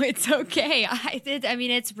 No, it's okay.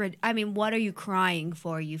 What are you crying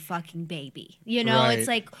for, you fucking baby? Right. It's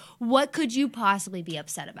like, what could you possibly be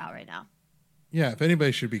upset about right now? Yeah, if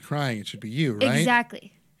anybody should be crying, it should be you, right?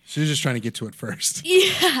 Exactly. She's just trying to get to it first.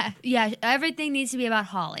 Yeah. Everything needs to be about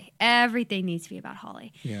Holly.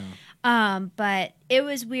 Yeah. But it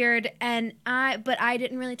was weird, and I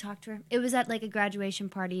didn't really talk to her. It was at like a graduation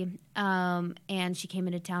party, and she came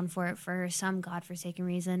into town for it for some godforsaken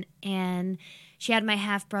reason, and she had my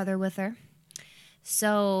half brother with her.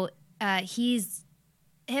 So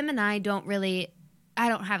him and I don't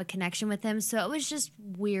have a connection with him, so it was just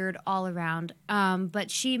weird all around.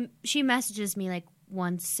 But she messages me like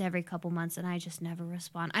once every couple months, and I just never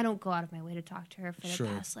respond. I don't go out of my way to talk to her for the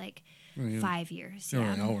past 5 years. You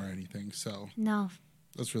don't know her or anything, so no.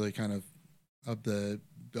 That's really kind of up to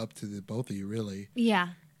the both of you, really.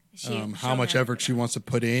 Yeah. How much effort she wants to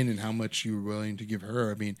put in and how much you're willing to give her.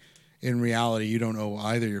 I mean, in reality, you don't owe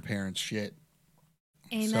either your parents shit.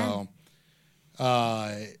 Amen.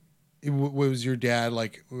 So, was your dad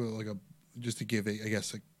just to give I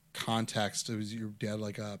guess a context, was your dad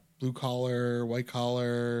like a blue collar, white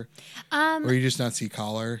collar, or you just not see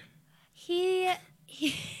collar? He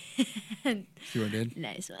Sure did.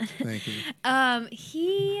 Nice one. Thank you.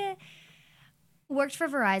 He worked for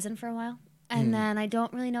Verizon for a while, and then I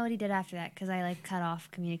don't really know what he did after that because I cut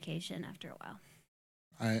off communication after a while.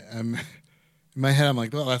 I'm in my head. I'm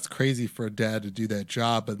like, well, that's crazy for a dad to do that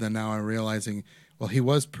job, but then now I'm realizing, well, he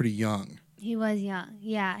was pretty young. He was young.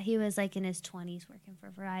 Yeah, he was like in his 20s working for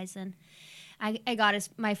Verizon. I got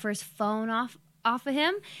my first phone off of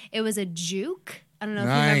him. It was a Juke. I don't know if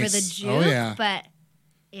you remember the Juke, but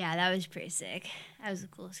yeah, that was pretty sick. I was the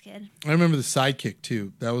coolest kid. I remember the Sidekick,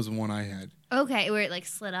 too. That was the one I had. Okay, where it like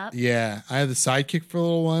slid up? Yeah. I had the Sidekick for a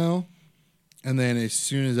little while. And then as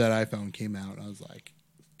soon as that iPhone came out, I was like,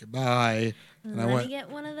 goodbye. And Let me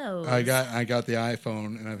get one of those. I got the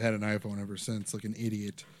iPhone, and I've had an iPhone ever since, like an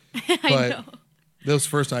idiot. I know. Those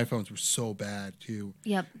first iPhones were so bad, too.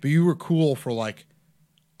 Yep. But you were cool for like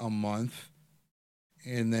a month.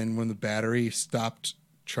 And then when the battery stopped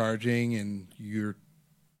charging and you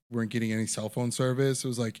weren't getting any cell phone service, it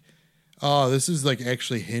was like, oh, this is like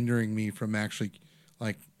actually hindering me from actually,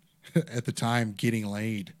 like, at the time, getting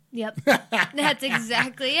laid. Yep. That's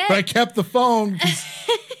exactly it. But I kept the phone.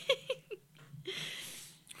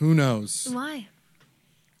 Who knows? Why?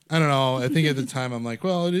 I don't know. I think at the time I'm like,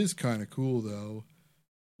 well, it is kind of cool, though.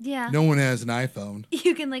 Yeah. No one has an iPhone.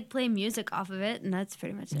 You can like play music off of it, and that's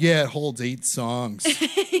pretty much it. Yeah, it holds 8 songs.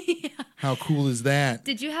 Yeah. How cool is that?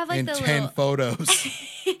 Did you have like and the 10 photos.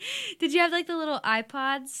 Did you have like the little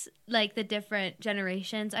iPods, like the different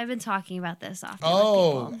generations? I've been talking about this often.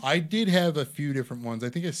 Oh, with people. I did have a few different ones. I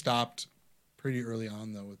think I stopped pretty early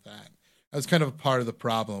on, though, with that. That was kind of a part of the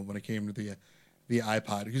problem when it came to the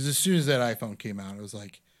iPod. Because as soon as that iPhone came out, it was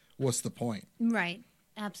like, what's the point? Right.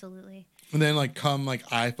 Absolutely. And then like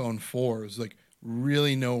iPhone 4, it was like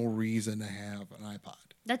really no reason to have an iPod.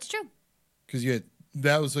 That's true. Because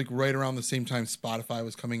that was like right around the same time Spotify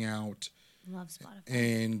was coming out. Love Spotify.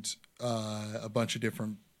 And a bunch of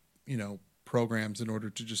different, programs in order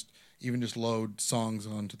to just load songs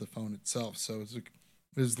onto the phone itself. So it's like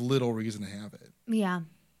there's little reason to have it. Yeah.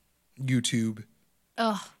 YouTube.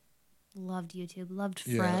 Oh, loved YouTube. Loved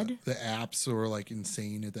Fred. Yeah, the apps were like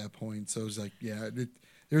insane at that point. So it was like,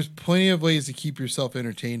 there's plenty of ways to keep yourself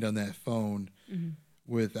entertained on that phone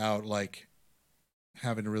without like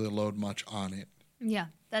having to really load much on it. Yeah,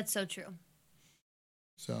 that's so true.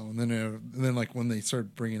 So and then like when they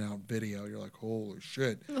started bringing out video, you're like, holy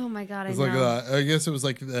shit! Oh my god, I know. I guess it was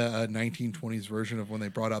like the 1920s version of when they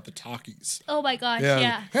brought out the talkies. Oh my gosh,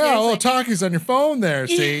 yeah. Yeah, little talkies on your phone there.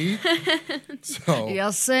 See. So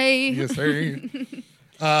you'll see. Yes, sir.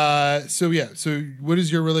 So what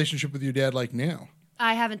is your relationship with your dad like now?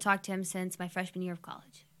 I haven't talked to him since my freshman year of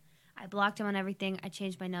college. I blocked him on everything. I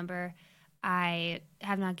changed my number. I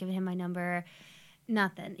have not given him my number.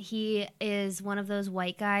 Nothing. He is one of those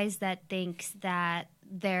white guys that thinks that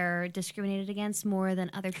they're discriminated against more than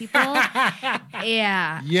other people.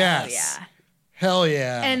 Yeah. Yes. Oh, yeah. Hell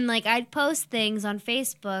yeah. And like I'd post things on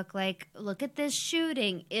Facebook like, look at this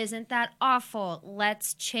shooting. Isn't that awful?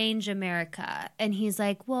 Let's change America. And he's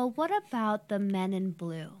like, well, what about the men in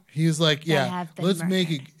blue? He's like, yeah, let's murdered?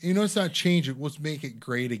 make it, it's not change it. Let's make it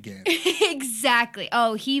great again. Exactly.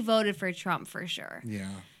 Oh, he voted for Trump for sure. Yeah.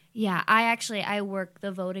 Yeah, I work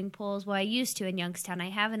the voting polls. Well, I used to in Youngstown. I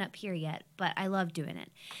haven't up here yet, but I love doing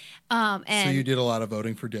it. And so you did a lot of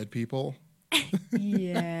voting for dead people?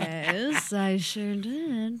 Yes, I sure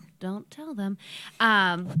did. Don't tell them.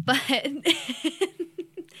 But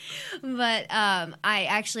I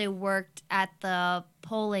actually worked at the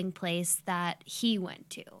polling place that he went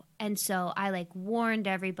to. And so I like warned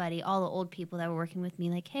everybody, all the old people that were working with me,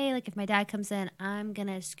 like, hey, like if my dad comes in, I'm going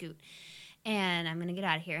to scoot. And I'm going to get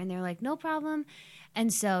out of here. And they're like, no problem.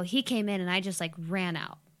 And so he came in and I just like ran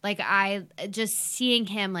out. Like just seeing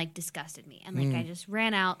him like disgusted me. And like I just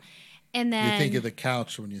ran out. And then. You think of the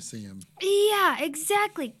couch when you see him. Yeah,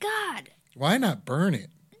 exactly. God. Why not burn it?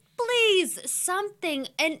 Please, something.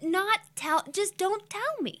 And just don't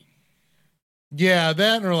tell me. Yeah,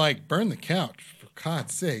 that or like burn the couch, for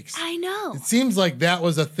God's sakes. I know. It seems like that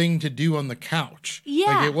was a thing to do on the couch.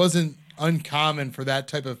 Yeah. Like it wasn't uncommon for that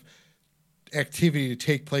type of activity to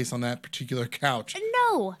take place on that particular couch.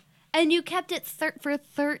 No. And you kept it for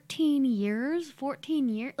 13 years, 14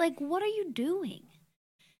 years. Like, what are you doing?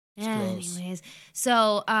 It's Anyways, gross.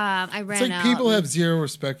 So I ran out. It's like people have zero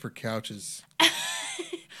respect for couches.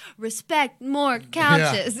 Respect more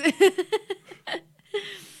couches. Yeah.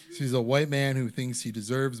 So he's a white man who thinks he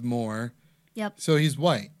deserves more. Yep. So he's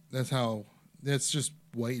white. That's just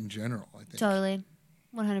white in general, I think. Totally.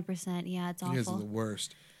 100%. Yeah, it's awful. You guys are the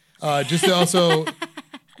worst. Just to also,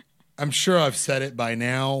 I'm sure I've said it by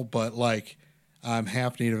now, but like I'm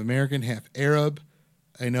half Native American, half Arab.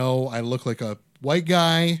 I know I look like a white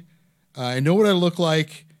guy. I know what I look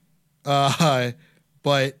like. But,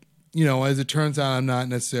 as it turns out, I'm not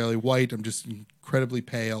necessarily white. I'm just incredibly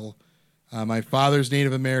pale. My father's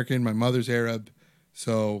Native American. My mother's Arab.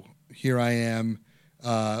 So here I am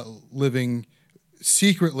living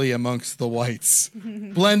secretly amongst the whites,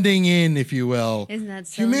 blending in, if you will. Isn't that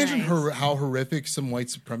so Can you imagine nice? how horrific some white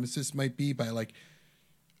supremacists might be by like,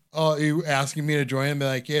 you asking me to join them, be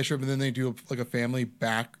like, yeah, sure, but then they do like a family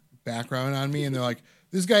background on me, and they're like,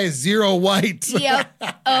 "This guy is zero white." Yep.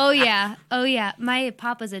 Oh yeah. My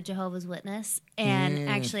papa's a Jehovah's Witness, and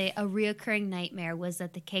actually, a reoccurring nightmare was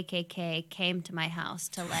that the KKK came to my house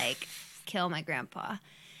to like kill my grandpa.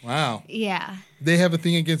 Wow. Yeah. They have a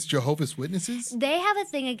thing against Jehovah's Witnesses? They have a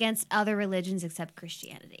thing against other religions except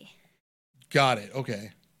Christianity. Got it.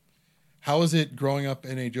 Okay. How was it growing up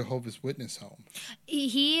in a Jehovah's Witness home?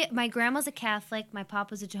 My grandma's a Catholic. My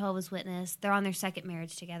papa's a Jehovah's Witness. They're on their second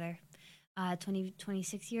marriage together.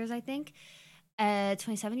 26 years, I think.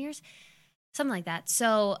 27 years. Something like that.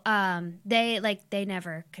 So they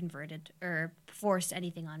never converted or forced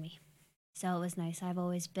anything on me. So it was nice. I've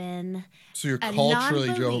always been So you're a culturally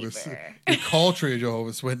non-believer. You're culturally a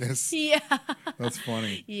Jehovah's Witness. Yeah. That's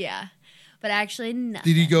funny. Yeah. But actually, no.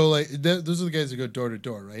 Did he go like, those are the guys that go door to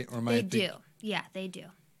door, right? Or They do. Yeah, they do.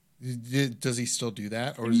 Does he still do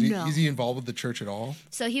that? Or is he involved with the church at all?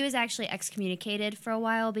 So he was actually excommunicated for a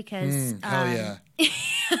while because... hell yeah.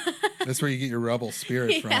 That's where you get your rebel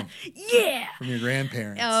spirit from. Yeah. From your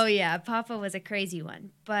grandparents. Oh, yeah. Papa was a crazy one.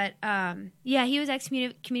 But, yeah, he was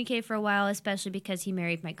excommunicated for a while, especially because he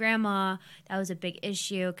married my grandma. That was a big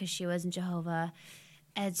issue because she wasn't Jehovah.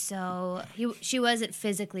 And so she wasn't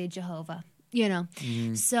physically Jehovah, you know.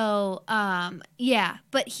 So, yeah.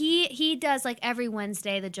 But he does, like, every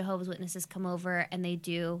Wednesday, the Jehovah's Witnesses come over and they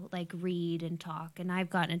do, like, read and talk. And I've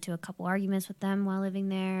gotten into a couple arguments with them while living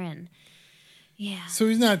there. And, yeah. So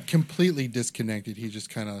he's not completely disconnected. He just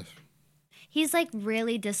kind of... He's, like,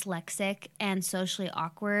 really dyslexic and socially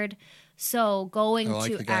awkward. So going I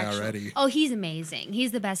like to the guy already. Oh, he's amazing.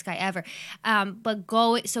 He's the best guy ever. But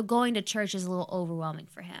going to church is a little overwhelming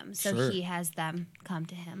for him. So Sure. he has them come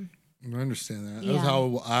to him. I understand that. Yeah. That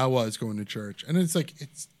was how I was going to church. And it's like,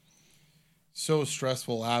 it's so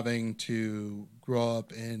stressful having to grow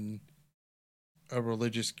up in a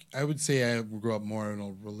religious, I would say I grew up more in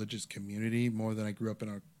a religious community more than I grew up in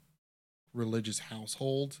a religious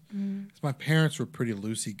household. 'Cause my parents were pretty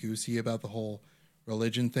loosey-goosey about the whole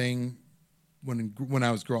religion thing when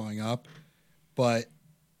I was growing up. But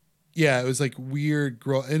yeah, it was like weird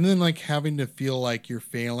and then like having to feel like you're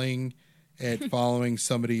failing at following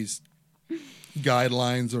somebody's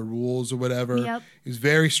guidelines or rules or whatever. Yep. It was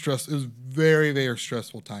very stressful. It was very, very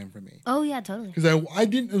stressful time for me. Oh, yeah, totally. Because I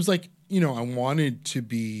didn't, it was like, I wanted to,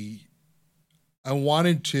 I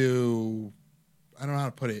don't know how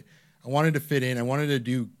to put it. I wanted to fit in. I wanted to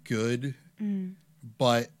do good,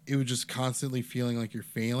 but it was just constantly feeling like you're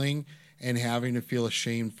failing and having to feel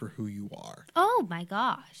ashamed for who you are. Oh, my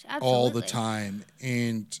gosh. Absolutely. All the time.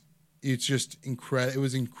 And it's just it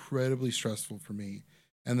was incredibly stressful for me.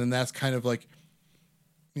 And then that's kind of like,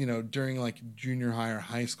 during like junior high or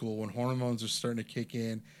high school when hormones are starting to kick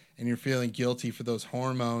in and you're feeling guilty for those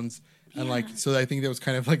hormones. Yeah. And like, so I think that was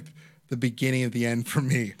kind of like the beginning of the end for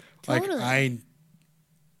me. Totally. Like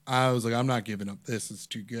I was like, I'm not giving up this. It's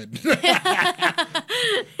too good.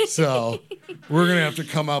 So we're going to have to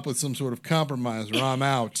come up with some sort of compromise or I'm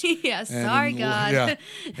out. Yeah, sorry, God. Yeah.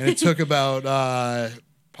 And it took about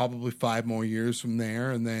probably 5 more years from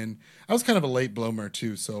there. And then I was kind of a late bloomer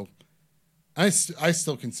too. So I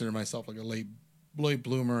still consider myself like a late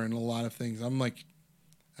bloomer in a lot of things. I'm like,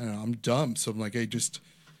 I don't know, I'm dumb. So I'm like,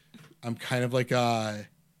 I'm kind of like, I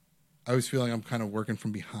always feel like I'm kind of working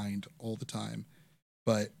from behind all the time.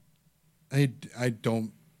 But I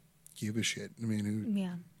don't give a shit. I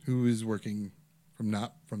mean, who is working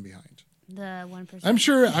not from behind? The 1%. I'm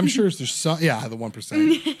sure there's some, the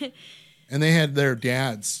 1%. And they had their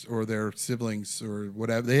dads or their siblings or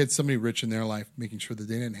whatever. They had somebody rich in their life making sure that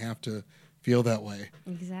they didn't have to feel that way.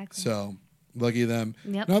 Exactly. So lucky them.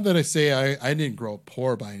 Yep. Not that I say I didn't grow up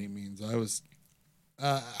poor by any means. I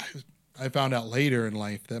found out later in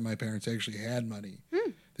life that my parents actually had money.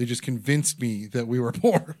 They just convinced me that we were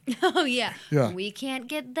poor. Oh, yeah. Yeah. We can't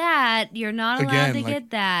get that. You're not allowed to get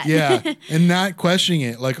that. Yeah. And not questioning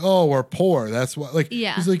it. Like, oh, we're poor. That's what, like,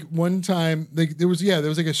 yeah. It was like one time, like, there was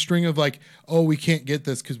like a string of like, oh, we can't get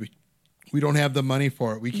this because we don't have the money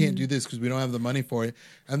for it. We can't do this because we don't have the money for it.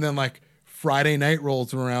 And then like Friday night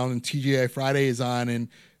rolls around and TGI Friday is on and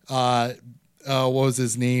what was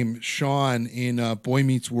his name? Sean in Boy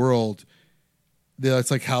Meets World.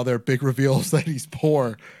 That's like how their big reveals that he's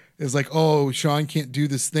poor. It's like, oh, Sean can't do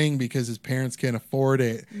this thing because his parents can't afford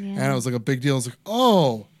it. Yeah. And it was like a big deal. It's like,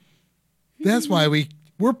 oh, that's why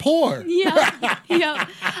we're poor. Yeah. Yeah.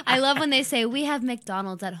 I love when they say we have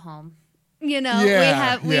McDonald's at home. We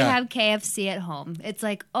have KFC at home. It's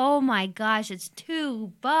like, oh my gosh, it's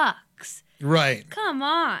 $2. Right. Come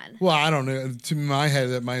on. Well, I don't know. To my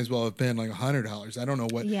head, that might as well have been like $100. I don't know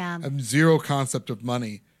what. Yeah. I have zero concept of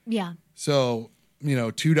money. Yeah. So,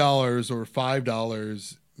 $2 or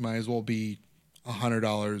 $5 might as well be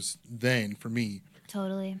 $100 then for me.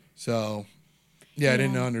 Totally. So, yeah. I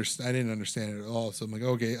didn't understand it at all. So I'm like,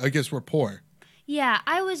 okay, I guess we're poor. Yeah,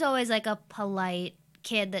 I was always like a polite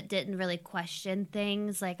kid that didn't really question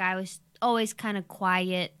things. Like I was always kind of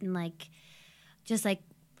quiet and like just like,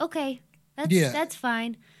 okay, that's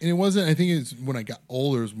fine. And it wasn't. I think it's when I got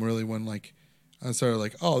older is really when like I started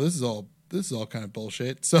like, oh, this is all kind of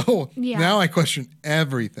bullshit. So now I question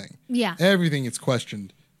everything. Yeah, everything is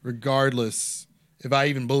questioned, regardless if I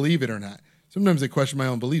even believe it or not. Sometimes I question my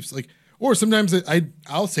own beliefs, like, or sometimes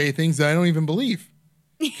I'll say things that I don't even believe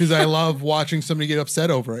because I love watching somebody get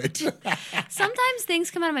upset over it. Sometimes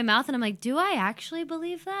things come out of my mouth and I'm like, do I actually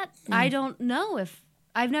believe that? I don't know if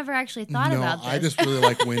I've never actually thought about this. I just really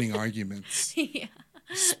like winning arguments,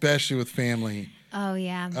 especially with family. Oh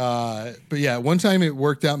yeah. But yeah, one time it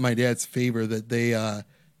worked out in my dad's favor that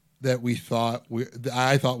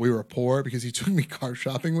I thought we were poor because he took me car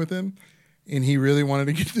shopping with him, and he really wanted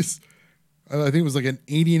to get this. I think it was like an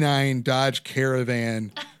 '89 Dodge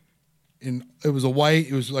Caravan, and it was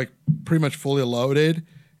like pretty much fully loaded,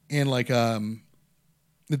 and like at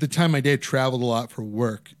the time my dad traveled a lot for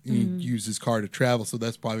work, and he used his car to travel, so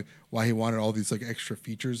that's probably why he wanted all these like extra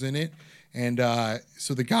features in it. And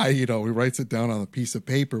so the guy, he writes it down on a piece of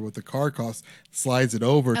paper what the car costs, slides it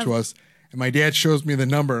over to us, and my dad shows me the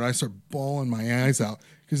number, and I start bawling my eyes out.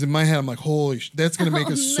 Because in my head, I'm like, holy that's going to make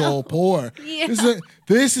us so poor. Yeah.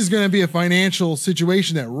 This is going to be a financial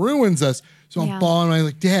situation that ruins us. So I'm bawling. I'm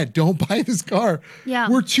like, Dad, don't buy this car. Yeah.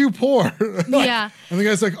 We're too poor. Yeah. And the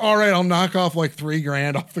guy's like, all right, I'll knock off like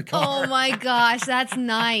 $3,000 off the car. Oh my gosh, that's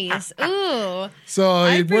nice. Ooh. So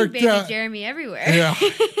I it bring worked baby out. Jeremy everywhere. Yeah.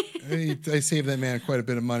 I saved that man quite a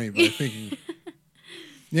bit of money, but I think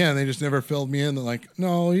and they just never filled me in. They're like,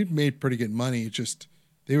 no, he made pretty good money. It's just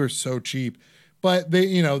they were so cheap. But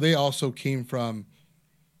they also came from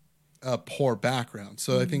a poor background.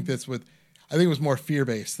 So I think it was more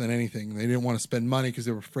fear-based than anything. They didn't want to spend money because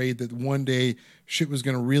they were afraid that one day shit was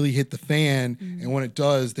going to really hit the fan. And when it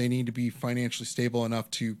does, they need to be financially stable enough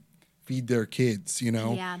to feed their kids,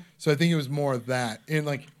 Yeah. So I think it was more of that. And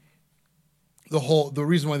like the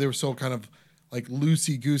reason why they were so kind of like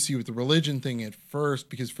loosey-goosey with the religion thing at first,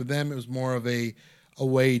 because for them it was more of a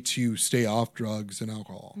way to stay off drugs and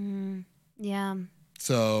alcohol. Yeah.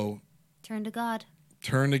 So Turn to God.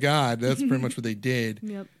 That's pretty much what they did.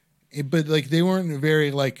 Yep. But like they weren't very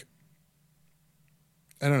like,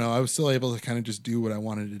 I don't know. I was still able to kind of just do what I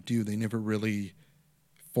wanted to do. They never really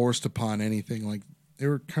forced upon anything. Like they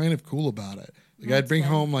were kind of cool about it. Like I'd bring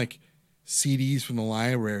home like CDs from the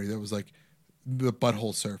library that was like the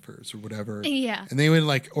Butthole Surfers or whatever. Yeah. And they would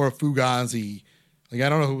or a Fugazi. Like I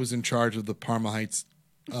don't know who was in charge of the Parma Heights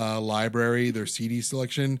library, their CD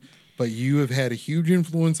selection. But you have had a huge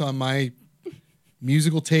influence on my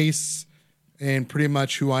musical tastes and pretty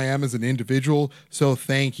much who I am as an individual. So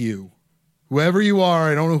thank you. Whoever you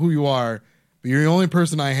are, I don't know who you are, but you're the only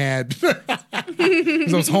person I had. Because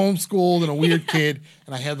I was homeschooled and a weird kid,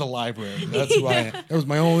 and I had the library. That's who I am. That was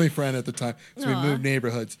my only friend at the time. So we moved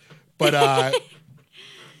neighborhoods. But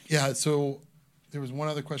so there was one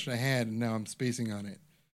other question I had, and now I'm spacing on it.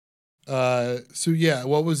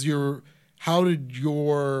 What was how did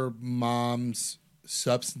your mom's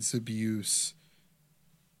substance abuse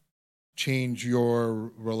change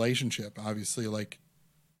your relationship? Obviously, like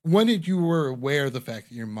when did you were aware of the fact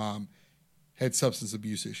that your mom had substance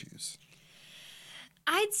abuse issues?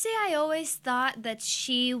 I'd say I always thought that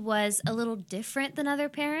she was a little different than other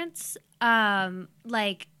parents. With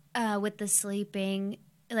the sleeping,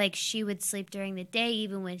 like she would sleep during the day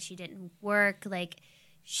even when she didn't work.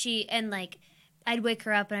 I'd wake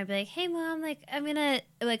her up and I'd be like, hey, Mom, I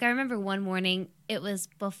remember one morning, it was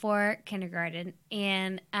before kindergarten,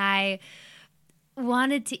 and I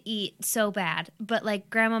wanted to eat so bad, but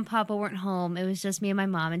Grandma and Papa weren't home. It was just me and my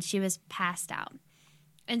mom, and she was passed out.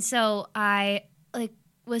 And so I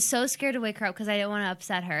was so scared to wake her up because I didn't want to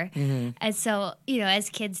upset her. Mm-hmm. And so, as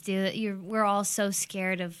kids do, we're all so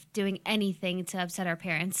scared of doing anything to upset our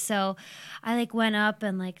parents. So I went up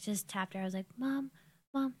and just tapped her. I was like, Mom,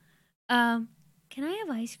 can I have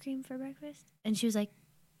ice cream for breakfast? And she was like,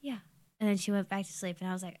 yeah. And then she went back to sleep, and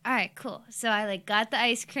I was like, all right, cool. So I got the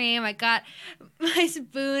ice cream, I got my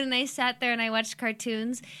spoon, and I sat there and I watched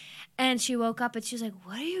cartoons. And she woke up and she was like,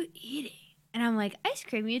 what are you eating? And I'm like, ice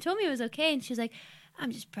cream. You told me it was okay. And she's like,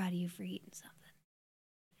 I'm just proud of you for eating something.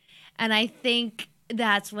 And I think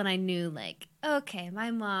that's when I knew, okay,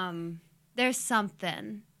 my mom, there's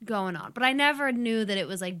something going on. But I never knew that it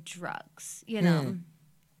was drugs,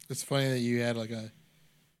 It's funny that you had a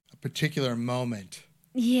particular moment.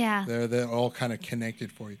 Yeah. They're all kind of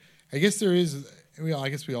connected for you. I guess there is, I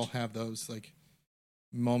guess we all have those like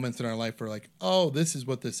moments in our life where like, oh, this is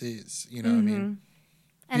what this is. You know what I mean?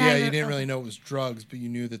 And you didn't really know it was drugs, but you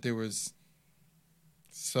knew that there was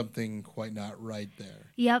something quite not right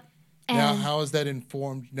there. Yep. Now, how has that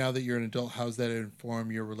informed, now that you're an adult, how has that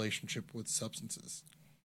informed your relationship with substances?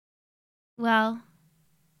 Well,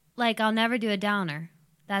 like I'll never do a downer.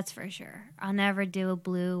 That's for sure. I'll never do a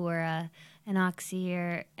blue or an oxy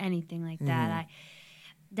or anything like that. I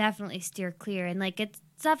definitely steer clear. And like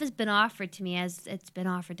stuff has been offered to me as it's been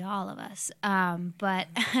offered to all of us. But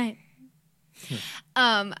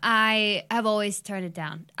I have always turned it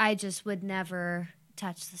down. I just would never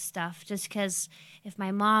touch the stuff just because if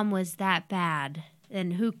my mom was that bad,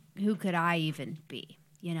 then who could I even be,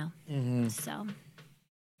 you know? So.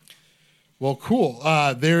 Well, cool.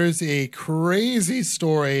 There is a crazy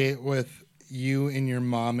story with you and your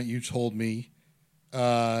mom that you told me.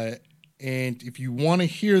 And if you want to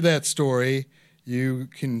hear that story, you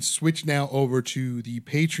can switch now over to the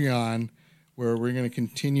Patreon where we're going to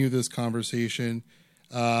continue this conversation.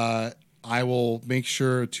 I will make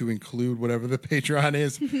sure to include whatever the Patreon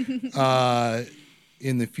is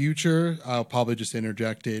in the future. I'll probably just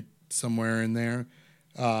interject it somewhere in there.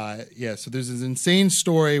 So there's this insane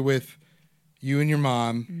story with you and your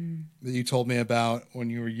mom that you told me about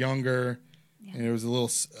when you were younger. Yeah. And it was a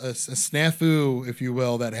snafu, if you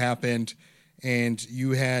will, that happened. And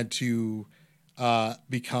you had to you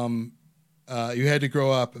had to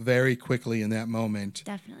grow up very quickly in that moment.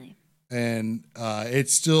 Definitely. And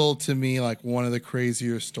it's still, to me, like one of the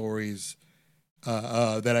crazier stories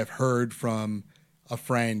that I've heard from a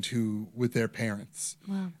friend with their parents.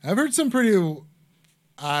 Wow. I've heard some pretty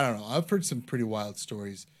wild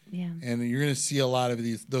stories. Yeah. And you're going to see a lot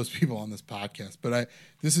of those people on this podcast. But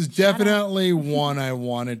this is definitely one I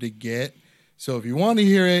wanted to get. So if you want to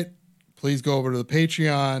hear it, please go over to the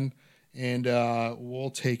Patreon, and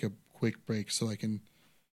we'll take a quick break so I can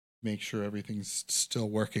make sure everything's still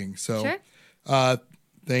working. So sure.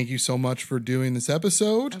 Thank you so much for doing this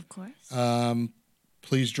episode. Of course.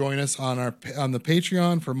 Please join us on the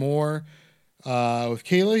Patreon for more with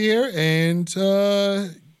Kayla here, and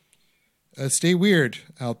stay weird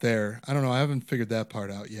out there. I don't know. I haven't figured that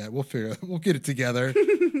part out yet. We'll get it together.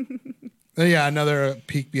 Another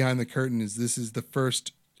peek behind the curtain is this is the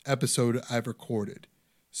first episode I've recorded.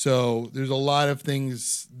 So there's a lot of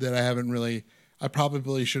things that I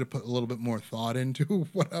probably should have put a little bit more thought into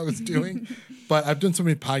what I was doing. But I've done so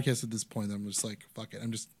many podcasts at this point that I'm just like, fuck it.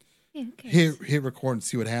 I'm just hit record and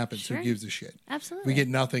see what happens. Sure. Who gives a shit? Absolutely. If we get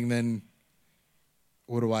nothing, then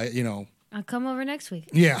what do I'll come over next week.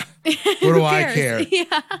 Yeah. What do I care?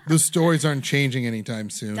 Yeah. The stories aren't changing anytime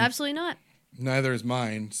soon. Absolutely not. Neither is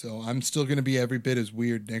mine. So I'm still going to be every bit as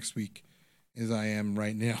weird next week as I am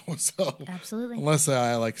right now. So absolutely. Unless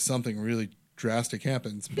something really drastic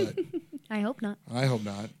happens, but I hope not. I hope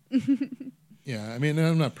not. Yeah. I mean,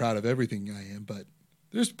 I'm not proud of everything I am, but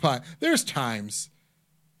there's times,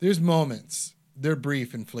 there's moments. They're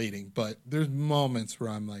brief and fleeting, but there's moments where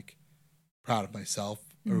I'm like proud of myself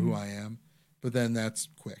or who I am, but then that's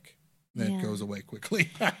quick. That goes away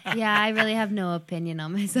quickly. Yeah, I really have no opinion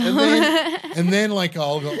on myself. And then like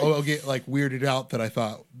I'll get like weirded out that I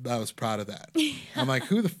thought I was proud of that. I'm like,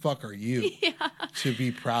 who the fuck are you to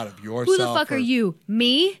be proud of yourself? Who the fuck are you?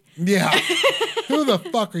 Me? Yeah. Who the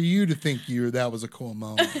fuck are you to think that was a cool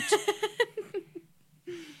moment?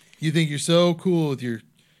 You think you're so cool with your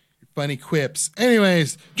funny quips.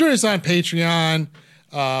 Anyways, join us on Patreon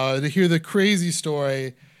to hear the crazy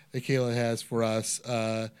story that Kayla has for us.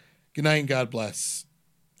 Good night and God bless.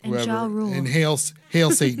 And Ja rule. And hail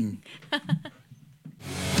Satan.